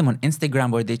few of them on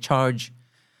Instagram where they charge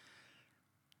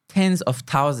tens of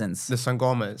thousands. The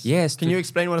Sangomas? Yes. Can you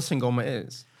explain what a Sangoma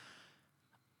is?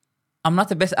 I'm not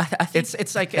the best. I think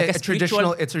it's like a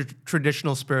traditional. It's a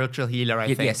traditional spiritual healer. I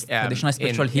think. Yes, traditional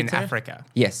spiritual healer in Africa.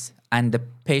 Yes, and the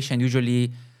patient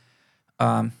usually,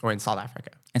 or in South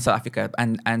Africa. In South Africa,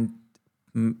 and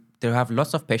they have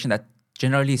lots of patients that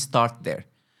generally start there,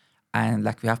 and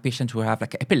like we have patients who have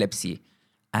like epilepsy,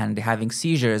 and they're having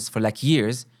seizures for like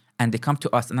years, and they come to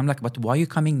us, and I'm like, but why are you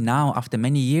coming now after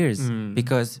many years?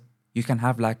 Because you can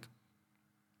have like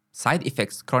side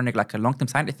effects, chronic, like a long-term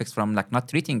side effects from like not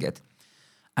treating it.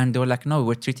 And they were like, no,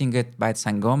 we're treating it by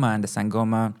Sangoma, and the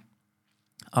Sangoma,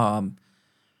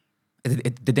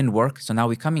 it didn't work. So now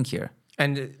we're coming here.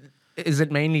 And is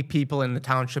it mainly people in the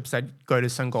townships that go to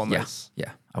sangomas?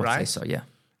 Yeah, I would say so. Yeah.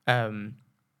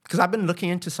 Because I've been looking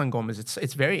into sangomas.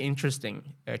 It's very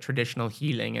interesting, traditional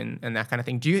healing and that kind of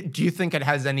thing. Do you think it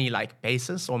has any like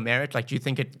basis or merit? Like, do you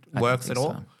think it works at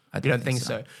all? I You don't think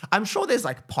so? I'm sure there's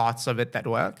like parts of it that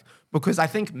work, because I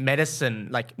think medicine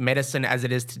as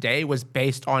it is today, was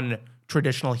based on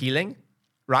traditional healing,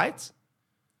 right?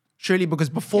 Surely, because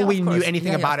before we knew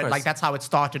anything about it, like that's how it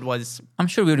started. Was I'm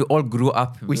sure we all grew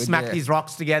up. we smacked these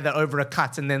rocks together over a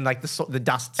cut, and then like the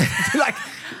dust, like.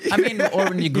 I mean, or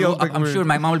when you grew up, I'm sure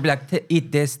my mom would be like,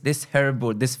 eat this herb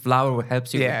or this flower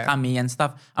helps you with tummy and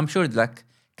stuff. I'm sure like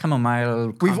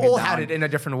chamomile. We've all had it in a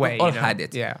different way. We've all had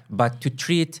it. Yeah. But to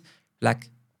treat like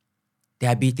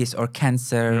diabetes or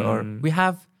cancer, or we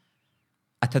have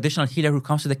a traditional healer who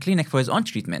comes to the clinic for his own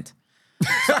treatment.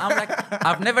 So I'm like,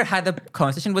 I've never had a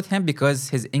conversation with him because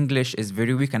his English is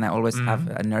very weak and I always have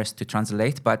a nurse to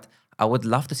translate. But I would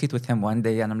love to sit with him one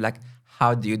day and I'm like,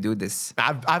 how do you do this?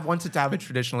 I've wanted to have a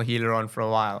traditional healer on for a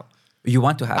while. You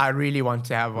want to have? I really want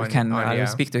to have one. I will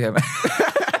speak to him.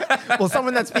 Well,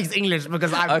 someone that speaks English,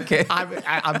 because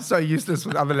I'm so useless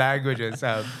with other languages.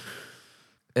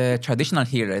 Traditional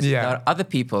healers. Yeah. There are other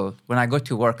people. When I go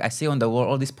to work, I see on the wall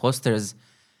all these posters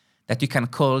that you can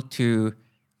call to.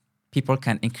 People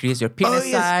can increase your penis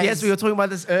size. Yes, we were talking about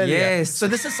this earlier. Yes. So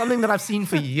this is something that I've seen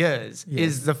for years,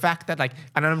 is the fact that like,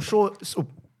 and I'm sure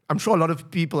a lot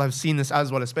of people have seen this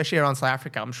as well, especially around South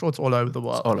Africa. I'm sure it's all over the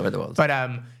world. It's all over the world. But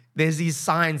there's these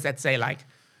signs that say like,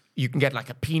 you can get like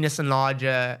a penis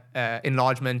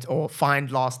enlargement, or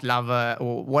find lost lover,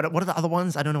 or what are the other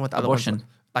ones? I don't know what the other ones are.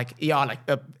 Like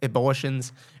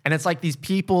abortions. And it's like these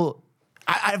people,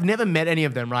 I've never met any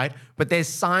of them, right? But there's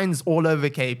signs all over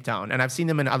Cape Town, and I've seen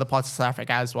them in other parts of South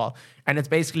Africa as well. And it's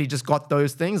basically just got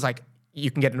those things, like you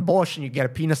can get an abortion, you can get a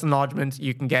penis enlargement,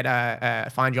 you can get a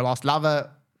find your lost lover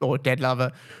or dead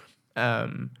lover.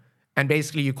 And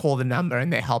basically you call the number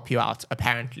and they help you out,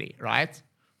 apparently, right?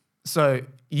 So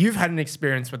you've had an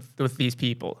experience with these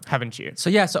people, haven't you? So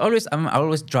yeah, I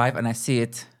always drive and I see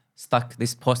it stuck,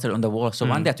 this poster on the wall. So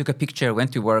one day I took a picture,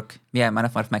 went to work, me and one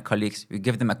of my colleagues, we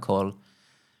give them a call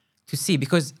to see,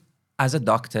 because as a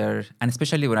doctor, and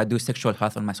especially when I do sexual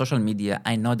health on my social media,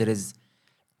 I know there is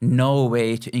no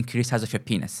way to increase size of your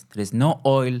penis. There is no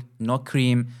oil, no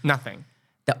cream. Nothing.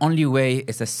 The only way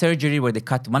is a surgery where they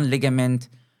cut one ligament,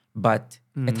 but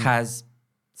it has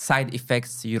side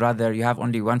effects. You have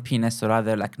only one penis, so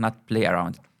rather like not play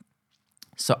around.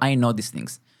 So I know these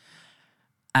things.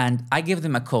 And I give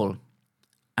them a call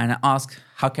and I ask,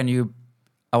 how can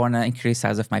I want to increase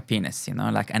size of my penis,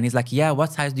 and he's like, yeah,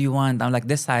 what size do you want? I'm like,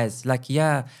 this size. Like,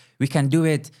 yeah, we can do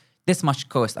it. This much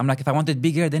cost. I'm like, if I want it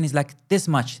bigger, then he's like, this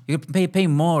much. You pay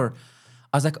more.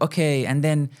 I was like, okay. And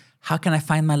then how can I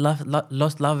find my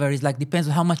lost lover? He's like, depends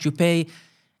on how much you pay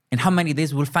and how many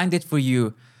days we'll find it for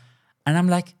you. And I'm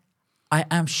like, I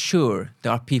am sure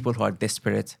there are people who are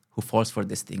desperate who falls for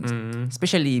these things,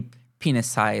 especially penis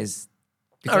size.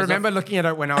 I remember looking at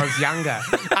it when I was younger.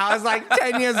 I was like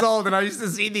 10 years old and I used to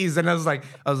see these and I was like,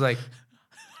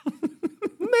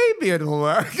 maybe it'll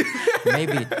work.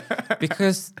 Maybe.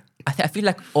 Because I feel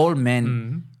like all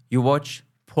men, you watch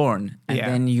porn and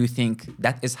then you think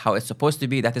that is how it's supposed to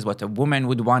be. That is what a woman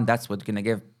would want. That's what's going to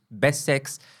give best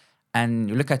sex. And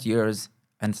you look at yours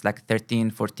and it's like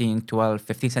 13, 14, 12,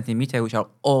 15 centimeters, which are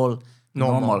all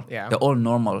normal. Yeah. They're all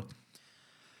normal.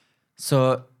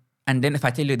 So... And then if I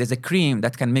tell you there's a cream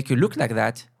that can make you look like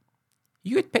that,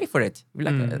 you would pay for it.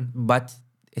 But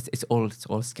it's all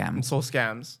scams. It's all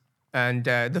scams. And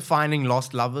the finding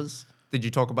lost lovers, did you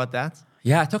talk about that?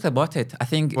 Yeah, I talked about it. I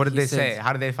think. What did they say?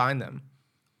 How did they find them?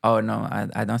 Oh, no,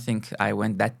 I don't think I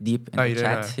went that deep in the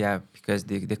chat. Know. Yeah, because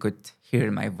they could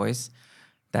hear my voice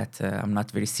that I'm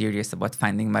not very serious about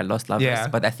finding my lost lovers. Yeah.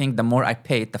 But I think the more I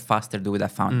paid, the faster would I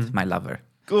found my lover.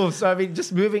 Cool. So, I mean,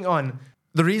 just moving on.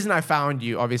 The reason I found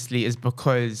you, obviously, is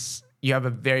because you have a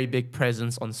very big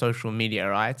presence on social media,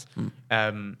 right?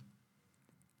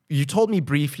 You told me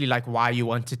briefly, like, why you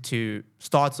wanted to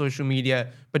start social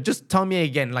media, but just tell me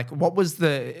again, like, what is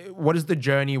the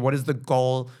journey, what is the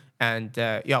goal, and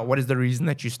what is the reason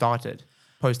that you started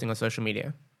posting on social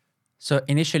media? So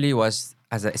initially it was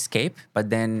as an escape, but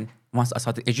then once I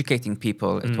started educating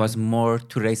people, it was more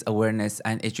to raise awareness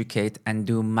and educate and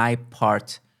do my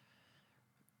part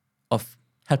of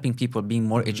helping people being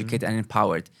more educated and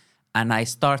empowered. And I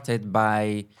started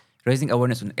by raising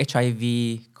awareness on HIV,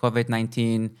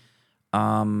 COVID-19.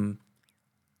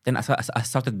 Then I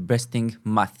started breasting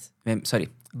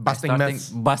Busting myths.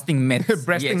 Busting myths.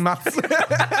 Breasting yes.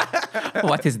 myths.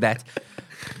 What is that?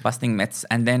 Busting myths.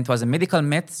 And then it was a medical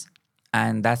myths,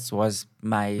 and that was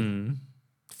my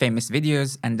famous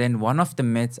videos. And then one of the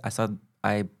myths I thought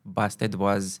I busted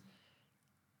was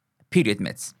period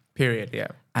myths. Period, yeah.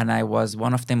 And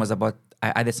one of them was about, I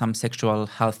added some sexual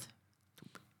health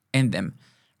in them.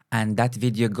 And that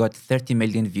video got 30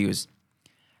 million views.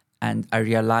 And I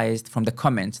realized from the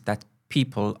comments that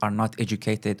people are not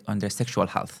educated on their sexual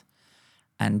health.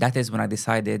 And that is when I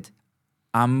decided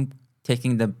I'm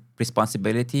taking the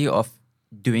responsibility of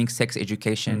doing sex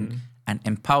education and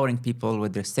empowering people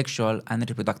with their sexual and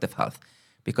reproductive health.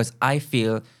 Because I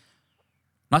feel,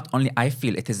 not only I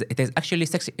feel, it is actually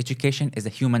sex education is a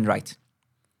human right.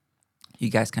 You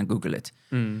guys can Google it.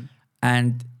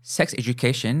 And sex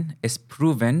education is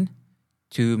proven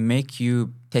to make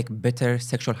you take better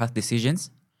sexual health decisions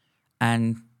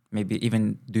and maybe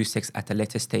even do sex at a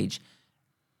later stage.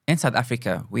 In South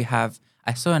Africa,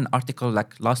 I saw an article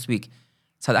like last week,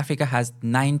 South Africa has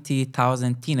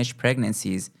 90,000 teenage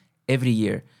pregnancies every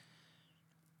year.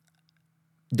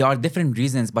 There are different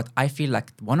reasons, but I feel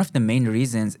like one of the main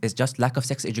reasons is just lack of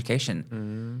sex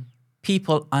education.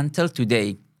 People until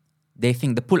today, they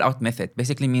think the pull-out method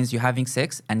basically means you're having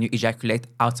sex and you ejaculate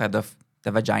outside of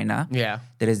the vagina. Yeah.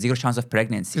 There is zero chance of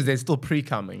pregnancy. Because there's still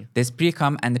pre-cumming. There's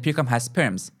pre-cum, and the pre-cum has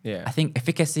sperms. Yeah. I think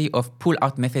efficacy of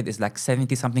pull-out method is like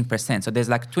 70-something%. So there's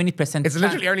like 20%. It's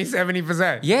literally only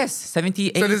 70%. Yes,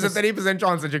 70, 80%. So there's a 30%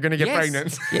 chance that you're going to get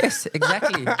pregnant. Yes,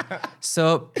 exactly.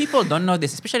 So people don't know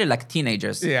this, especially like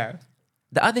teenagers. Yeah.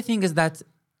 The other thing is that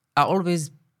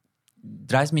always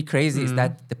drives me crazy is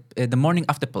that the morning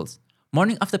after pills.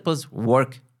 Morning after pills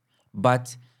work,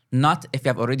 but not if you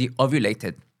have already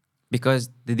ovulated, because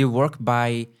they work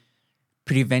by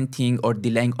preventing or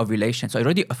delaying ovulation. So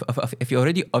if you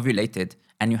already ovulated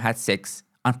and you had sex,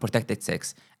 unprotected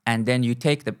sex, and then you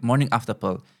take the morning after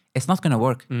pill, it's not going to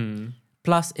work.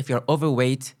 Plus, if you're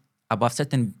overweight, above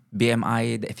certain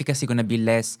BMI, the efficacy going to be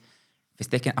less. If it's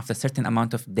taken after a certain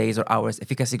amount of days or hours,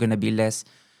 efficacy going to be less.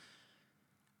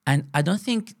 And I don't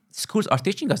think schools are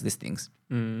teaching us these things.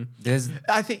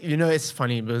 I think, it's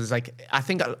funny because like, I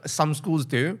think some schools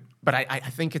do, but I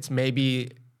think it's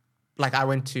maybe like I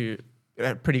went to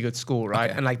a pretty good school, right?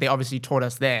 Okay. And like they obviously taught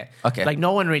us there. Okay. Like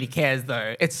no one really cares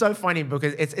though. It's so funny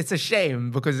because it's a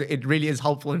shame because it really is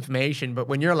helpful information. But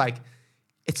when you're like,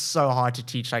 it's so hard to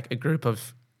teach like a group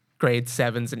of grade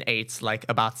 7s and 8s like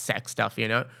about sex stuff,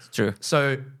 It's true.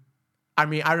 So, I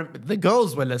mean, the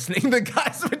girls were listening, the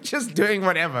guys were just doing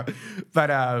whatever.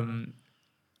 But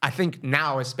I think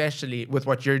now, especially with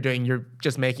what you're doing, you're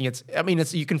just making it. I mean,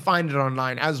 you can find it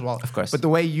online as well. Of course. But the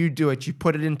way you do it, you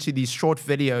put it into these short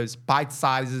videos, bite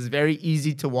sizes, very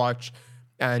easy to watch,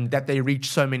 and that they reach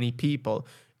so many people.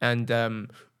 And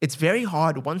it's very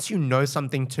hard once you know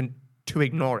something to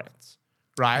ignore it,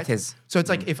 right? It is. So it's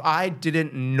like if I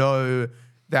didn't know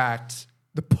that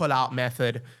the pull-out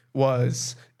method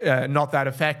was not that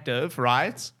effective,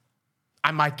 right?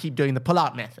 I might keep doing the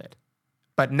pull-out method.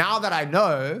 But now that I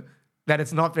know that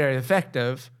it's not very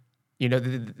effective,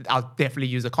 I'll definitely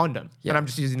use a condom. Yeah. And I'm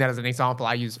just using that as an example.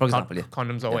 I use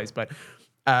condoms always. But,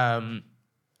 I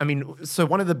mean, so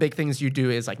one of the big things you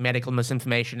do is like medical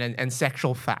misinformation and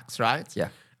sexual facts, right? Yeah.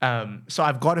 So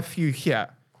I've got a few here.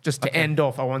 Just to end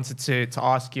off, I wanted to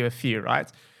ask you a few,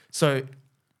 right? So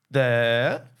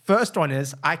the first one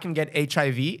is I can get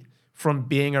HIV from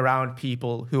being around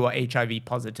people who are HIV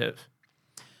positive.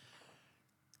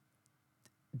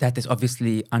 That is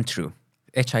obviously untrue.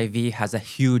 HIV has a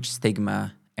huge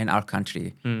stigma in our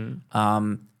country.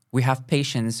 We have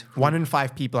patients 1 in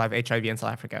 5 people have HIV in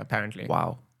South Africa, apparently.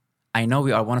 Wow. I know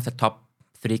we are one of the top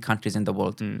 3 countries in the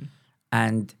world.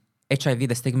 And HIV,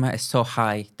 the stigma is so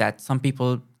high that some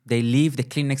people, they leave the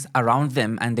clinics around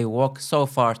them and they walk so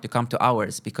far to come to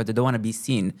ours because they don't want to be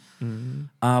seen.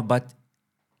 But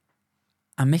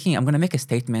I'm going to make a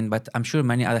statement, but I'm sure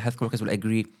many other health workers will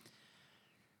agree.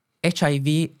 HIV,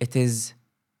 it is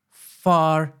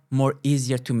far more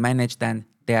easier to manage than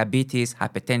diabetes,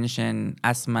 hypertension,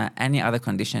 asthma, any other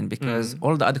condition, because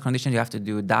all the other conditions you have to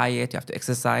do diet, you have to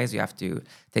exercise, you have to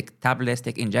take tablets,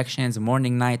 take injections,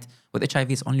 morning, night. With HIV,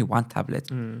 it's only one tablet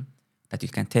that you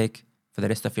can take for the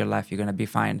rest of your life. You're going to be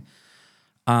fine.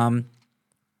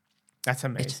 That's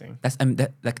amazing. That's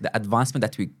like the advancement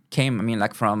that we came. I mean,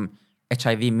 like from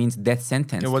HIV means death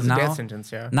sentence. It was a death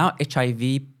sentence, yeah. Now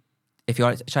HIV, if you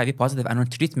are HIV positive and on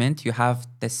treatment, you have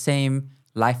the same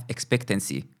life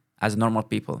expectancy as normal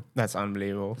people. That's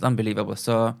unbelievable. It's unbelievable.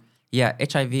 So yeah,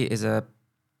 HIV is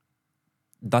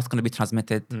that's going to be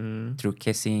transmitted through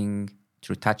kissing,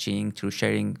 through touching, through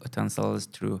sharing utensils,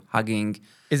 through hugging.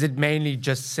 Is it mainly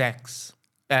just sex,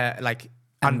 like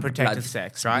unprotected blood.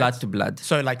 sex, right? Blood to blood.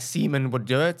 So like semen would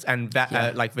do it, and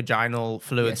like vaginal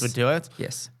fluids Yes. would do it.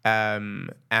 Yes.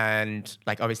 And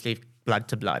like obviously blood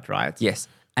to blood, right? Yes.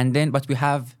 And then, but we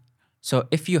have, so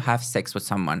if you have sex with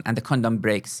someone and the condom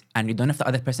breaks and you don't know if the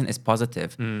other person is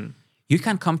positive, you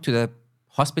can come to the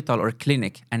hospital or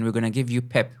clinic and we're going to give you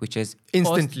PEP, which is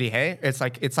Instantly, hey? It's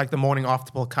like the morning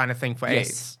after pill kind of thing for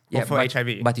AIDS or for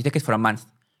HIV. But you take it for a month.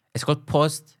 It's called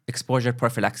post-exposure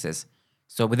prophylaxis.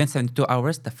 So within 72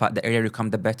 hours, the earlier you come,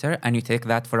 the better. And you take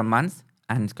that for a month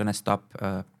and it's going to stop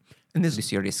and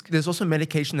reduce your risk. There's also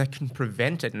medication that can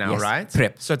prevent it now, Yes, right?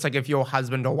 PrEP. So it's like if your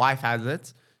husband or wife has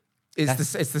it,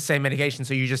 it's the same medication.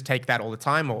 So you just take that all the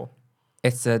time, or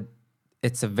It's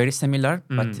a very similar,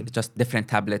 but it's just different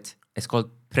tablet. It's called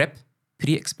PrEP,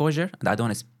 pre-exposure. And the other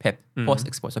one is PEP,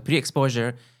 post-exposure. So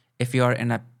pre-exposure, if you are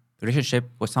in a relationship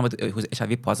with somebody who's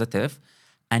HIV positive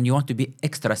and you want to be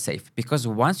extra safe, because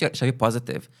once you're HIV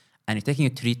positive and you're taking a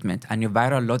treatment and your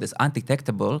viral load is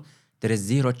undetectable, there is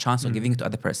zero chance of giving it to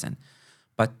other person.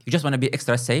 But you just want to be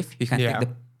extra safe, you can take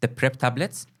the PrEP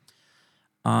tablets.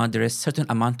 There is certain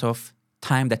amount of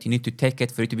time that you need to take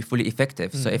it for it to be fully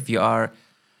effective. So if you are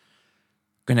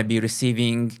going to be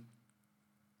receiving,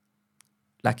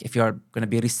 like if you're going to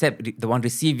be the one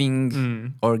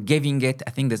receiving or giving it, I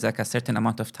think there's like a certain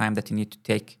amount of time that you need to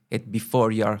take it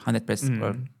before you're 100%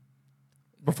 or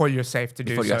before you're safe to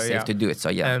do before so. you're safe to do it. So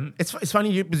yeah. It's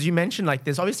funny because you mentioned like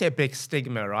there's obviously a big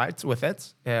stigma, right, with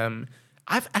it.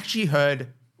 I've actually heard,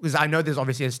 because I know there's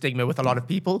obviously a stigma with a lot of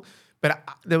people, but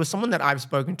there was someone that I've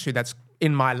spoken to that's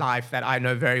in my life that I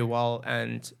know very well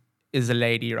and is a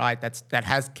lady, right, that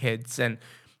has kids. And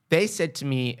they said to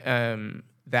me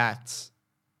that,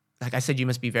 like I said, you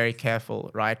must be very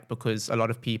careful, right? Because a lot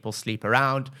of people sleep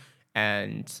around.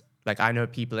 And like I know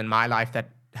people in my life that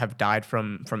have died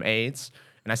from AIDS.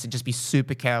 And I said, just be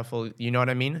super careful. You know what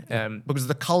I mean? Because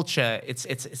the culture,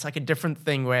 it's like a different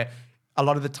thing where a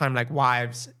lot of the time, like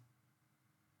wives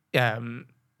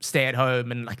stay at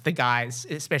home and like the guys,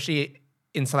 especially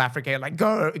in South Africa, like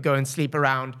go and sleep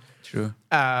around. True.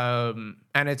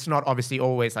 And it's not obviously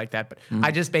always like that. But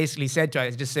I just basically said to her, I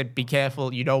just said, be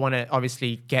careful. You don't want to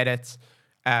obviously get it.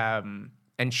 And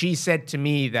she said to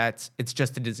me that it's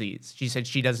just a disease. She said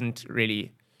she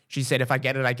said, if I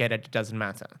get it, I get it. It doesn't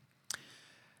matter.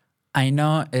 I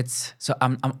know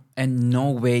I'm in no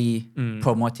way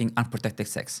promoting unprotected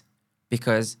sex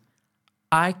because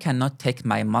I cannot take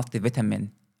my multivitamin.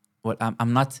 Well,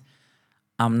 I'm not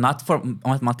for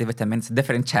multivitamin. It's a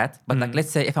different chat. But like,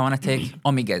 let's say if I want to take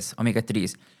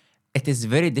omega-3s, it is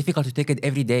very difficult to take it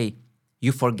every day.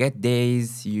 You forget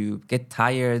days, you get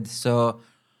tired.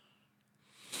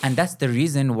 And that's the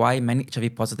reason why many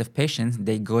HIV positive patients,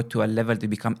 they go to a level to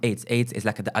become AIDS. AIDS is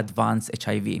like the advanced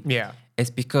HIV. Yeah. It's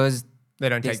because they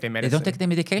don't take their medicine. They don't take their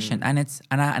medication. And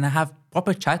I have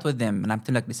proper chat with them. And I'm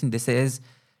telling like, listen, this is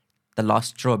the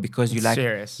last straw because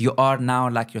serious. You are now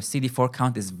like your CD4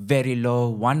 count is very low.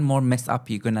 One more mess up,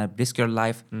 you're going to risk your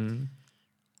life.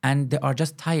 And they are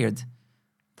just tired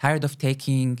of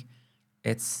taking.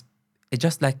 It's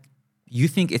just like, you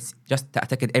think it's just to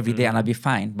take it every day and I'll be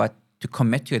fine. But to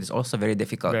commit to it is also very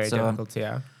difficult. Very difficult,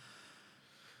 yeah.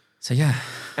 So yeah.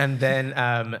 And then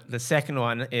the second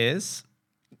one is,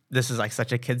 this is like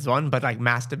such a kid's one, but like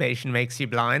masturbation makes you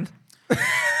blind.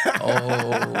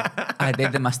 Oh, I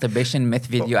did the masturbation myth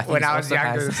video. I think when I was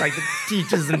younger, it's like the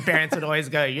teachers and parents would always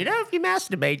go, you know, if you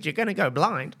masturbate, you're going to go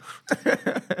blind.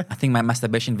 I think my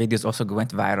masturbation videos also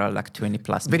went viral, like 20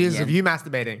 plus Videos million. of you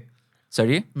masturbating.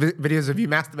 Sorry? Videos of you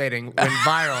masturbating went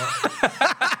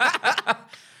viral.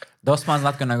 Those ones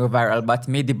not going to go viral, but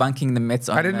me debunking the myths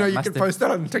on I didn't know you could post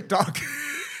that on TikTok.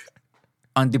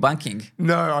 On debunking?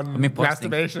 No, on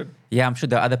masturbation. Yeah, I'm sure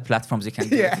there are other platforms you can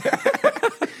do. Yeah.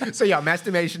 So yeah,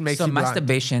 masturbation makes you blind. So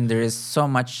masturbation, there is so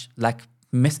much like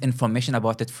misinformation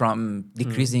about it, from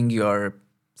decreasing your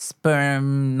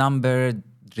sperm number,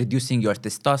 reducing your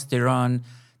testosterone.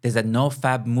 There's a no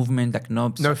fab movement, like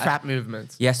no fat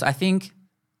movement. Yeah, so I think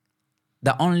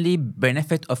the only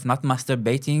benefit of not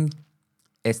masturbating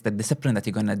is the discipline that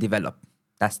you're gonna develop.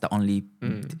 That's the only.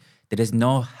 There is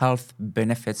no health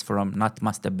benefits from not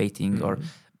masturbating, or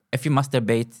if you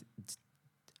masturbate.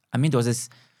 I mean, there was this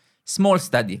small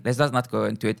study. Let's not go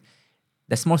into it.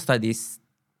 The small studies,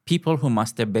 people who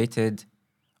masturbated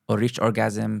or reached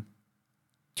orgasm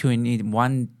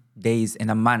 21 days in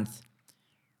a month,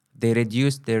 they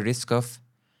reduced their risk of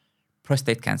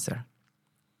prostate cancer.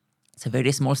 It's a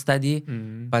very small study,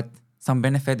 but some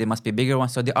benefit. There must be bigger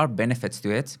ones. So there are benefits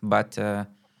to it, but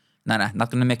No, not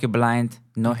gonna make you blind.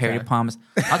 No hairy palms.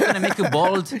 Not gonna make you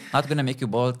bald. Not gonna make you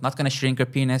bald. Not gonna shrink your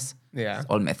penis. Yeah. It's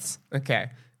all myths.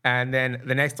 Okay. And then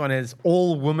the next one is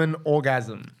all woman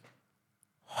orgasm.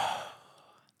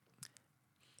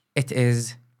 It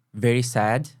is very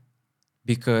sad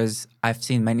because I've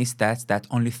seen many stats that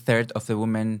only third of the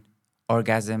women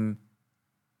orgasm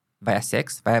via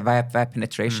sex, via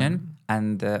penetration,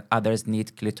 and others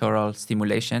need clitoral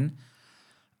stimulation.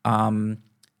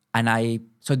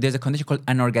 So there's a condition called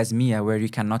anorgasmia where you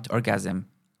cannot orgasm.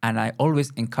 And I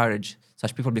always encourage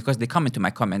such people because they come into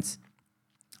my comments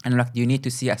and like, you need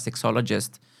to see a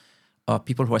sexologist or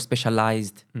people who are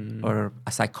specialized or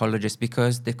a psychologist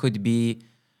because there could be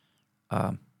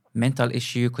mental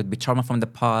issue, could be trauma from the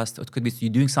past, or it could be you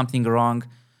doing something wrong.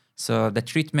 So the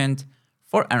treatment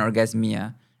for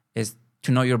anorgasmia is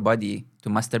to know your body, to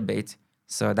masturbate.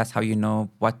 So that's how you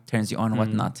know what turns you on, what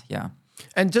not. Yeah.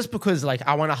 And just because like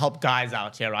I want to help guys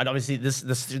out here, right? Obviously this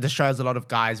show has a lot of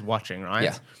guys watching, right?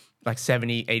 Yeah. Like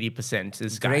 70, 80%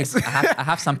 is guys. Great. I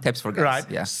have some tips for guys. Right.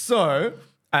 Yeah. So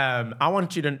I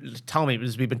want you to tell me,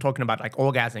 because we've been talking about like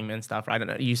orgasming and stuff,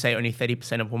 right? You say only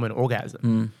 30% of women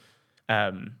orgasm.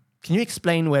 Can you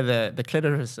explain where the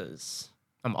clitoris is?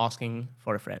 I'm asking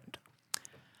for a friend.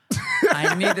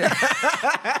 I need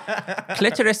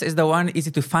clitoris is the one easy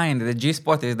to find. The G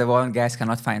spot is the one guys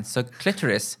cannot find. So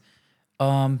clitoris,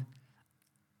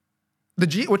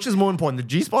 Which is more important, the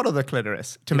G spot or the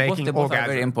clitoris to making both orgasm? are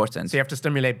very important. So you have to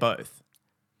stimulate both.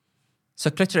 So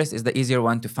clitoris is the easier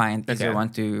one to find, easier one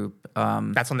to.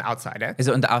 That's on the outside, eh? Is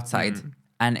on the outside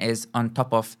and is on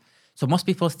top of. So most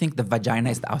people think the vagina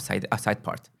is the outside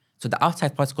part. So the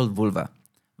outside part is called vulva.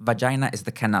 Vagina is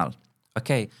the canal.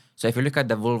 Okay. So if you look at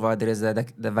the vulva, there is the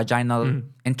vaginal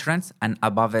entrance, and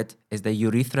above it is the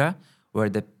urethra, where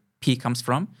the pee comes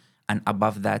from, and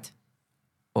above that,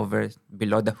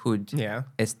 below the hood,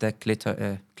 is the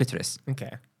clitoris.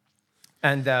 Okay.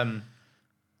 And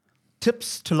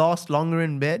tips to last longer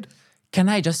in bed? Can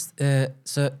I just I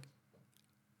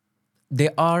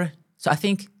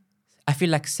feel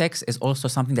like sex is also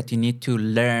something that you need to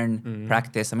learn,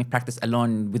 practice. I mean, practice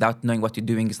alone without knowing what you're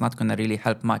doing is not going to really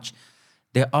help much.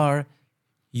 There are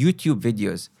YouTube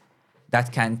videos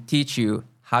that can teach you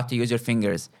how to use your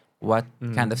fingers, what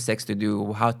kind of sex to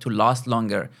do, how to last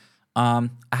longer. I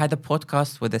had a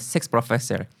podcast with a sex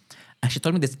professor, and she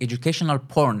told me this educational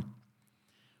porn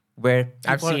where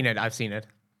I've seen it.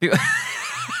 People,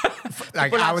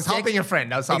 like I was helping a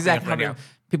friend. Exactly.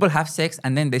 People have sex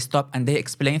and then they stop and they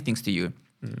explain things to you.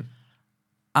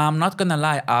 I'm not gonna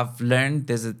lie. I've learned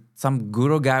there's some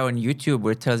guru guy on YouTube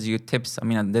where it tells you tips. I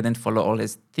mean, I didn't follow all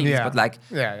his things, but like,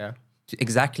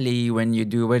 exactly when you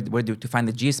do where to find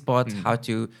the G spot, how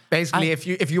to basically.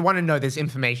 If you want to know, there's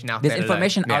information out there. There's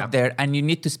information out there, and you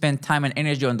need to spend time and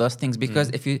energy on those things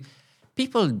because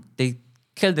people they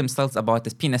kill themselves about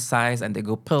this penis size and they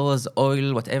go pills,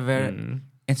 oil, whatever.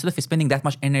 Instead of spending that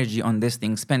much energy on this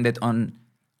thing, spend it on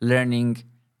learning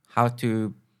how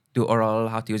to do oral,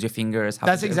 how to use your fingers.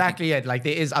 That's exactly it. Like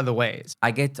there is other ways. I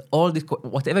get all this,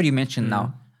 whatever you mentioned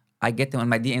now, I get them on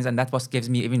my DMs, and that's what gives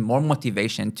me even more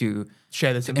motivation to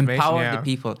share this information, empower the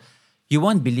people. You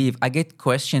won't believe, I get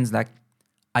questions like,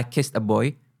 I kissed a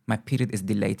boy, my period is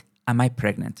delayed. Am I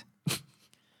pregnant?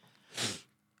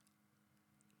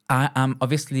 I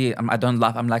don't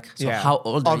laugh. I'm like, so how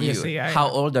old are you? How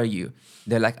old are you?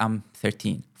 They're like, I'm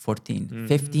 13, 14,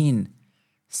 15,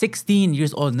 16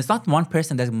 years old. And it's not one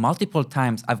person. There's multiple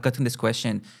times I've gotten this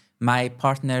question. My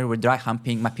partner, we're dry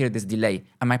humping. My period is delayed.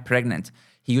 Am I pregnant?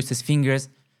 He used his fingers.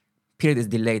 Period is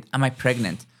delayed. Am I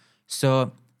pregnant?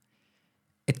 So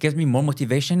it gives me more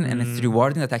motivation and it's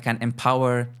rewarding that I can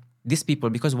empower these people,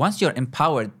 because once you're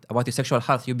empowered about your sexual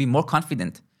health, you'll be more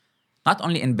confident, not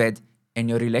only in bed, in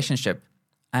your relationship.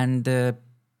 And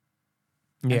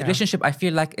relationship, I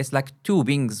feel like it's like two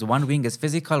wings. One wing is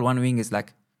physical, one wing is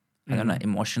like, I don't know,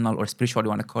 emotional or spiritual, you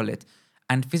want to call it.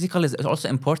 And physical is also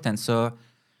important. So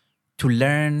to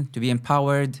learn, to be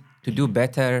empowered, to do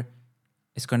better,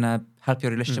 it's going to help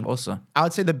your relationship also. I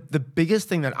would say the biggest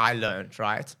thing that I learned,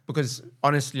 right? Because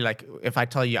honestly, like if I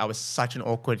tell you I was such an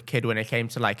awkward kid when it came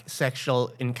to like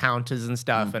sexual encounters and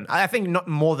stuff. And I think not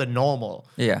more than normal.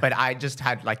 Yeah. But I just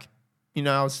had like,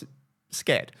 I was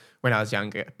scared when I was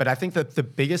younger. But I think that the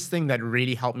biggest thing that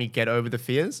really helped me get over the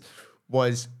fears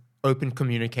was open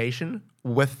communication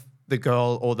with the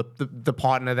girl or the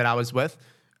partner that I was with.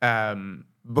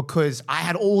 Because I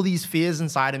had all these fears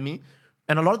inside of me.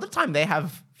 And a lot of the time they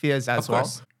have fears as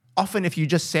well. Often if you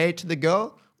just say it to the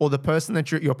girl or the person that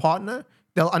your partner,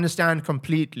 they'll understand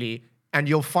completely. And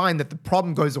you'll find that the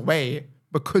problem goes away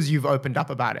because you've opened up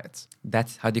about it.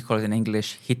 That's how do you call it in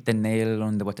English? Hit the nail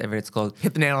on the whatever it's called.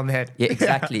 Hit the nail on the head. Yeah,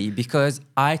 exactly. Because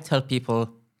I tell people,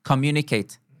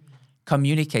 communicate.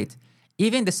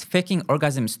 Even this faking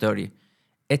orgasm story,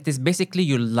 it is basically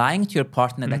you lying to your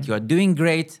partner that you are doing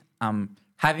great,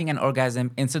 having an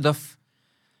orgasm, instead of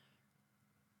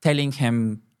telling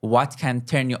him what can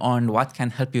turn you on, what can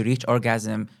help you reach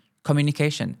orgasm.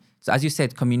 Communication. So as you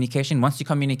said, communication. Once you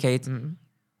communicate,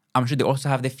 I'm sure they also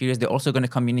have their fears. They're also going to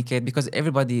communicate because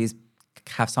everybody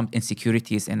have some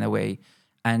insecurities in a way.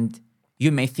 And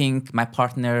you may think my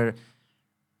partner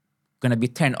going to be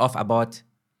turned off about,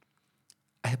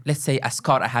 let's say, a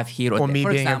scar I have here, or me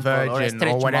for being example, a virgin, or a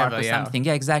stretch or whatever, mark or something.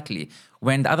 Yeah, exactly.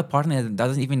 When the other partner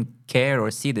doesn't even care or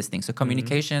see this thing. So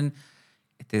communication,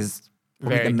 it is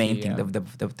probably Very the main key, thing, yeah.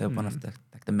 the one of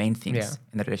the main things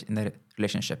in the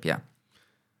relationship. Yeah.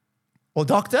 Well,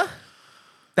 doctor,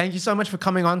 thank you so much for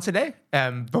coming on today.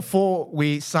 Before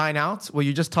we sign out, will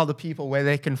you just tell the people where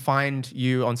they can find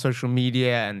you on social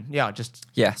media and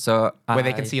So where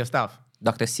they can see your stuff?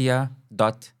 Dr. Sia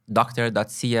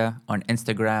on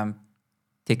Instagram,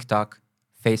 TikTok,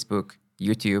 Facebook,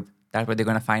 YouTube. That's where they're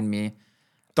going to find me.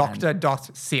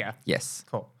 Dr.Sia. Yes.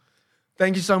 Cool.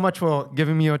 Thank you so much for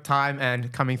giving me your time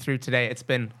and coming through today. It's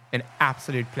been an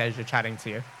absolute pleasure chatting to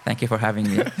you. Thank you for having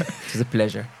me. It was a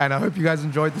pleasure. And I hope you guys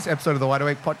enjoyed this episode of the Wide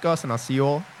Awake podcast, and I'll see you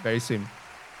all very soon.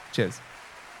 Cheers.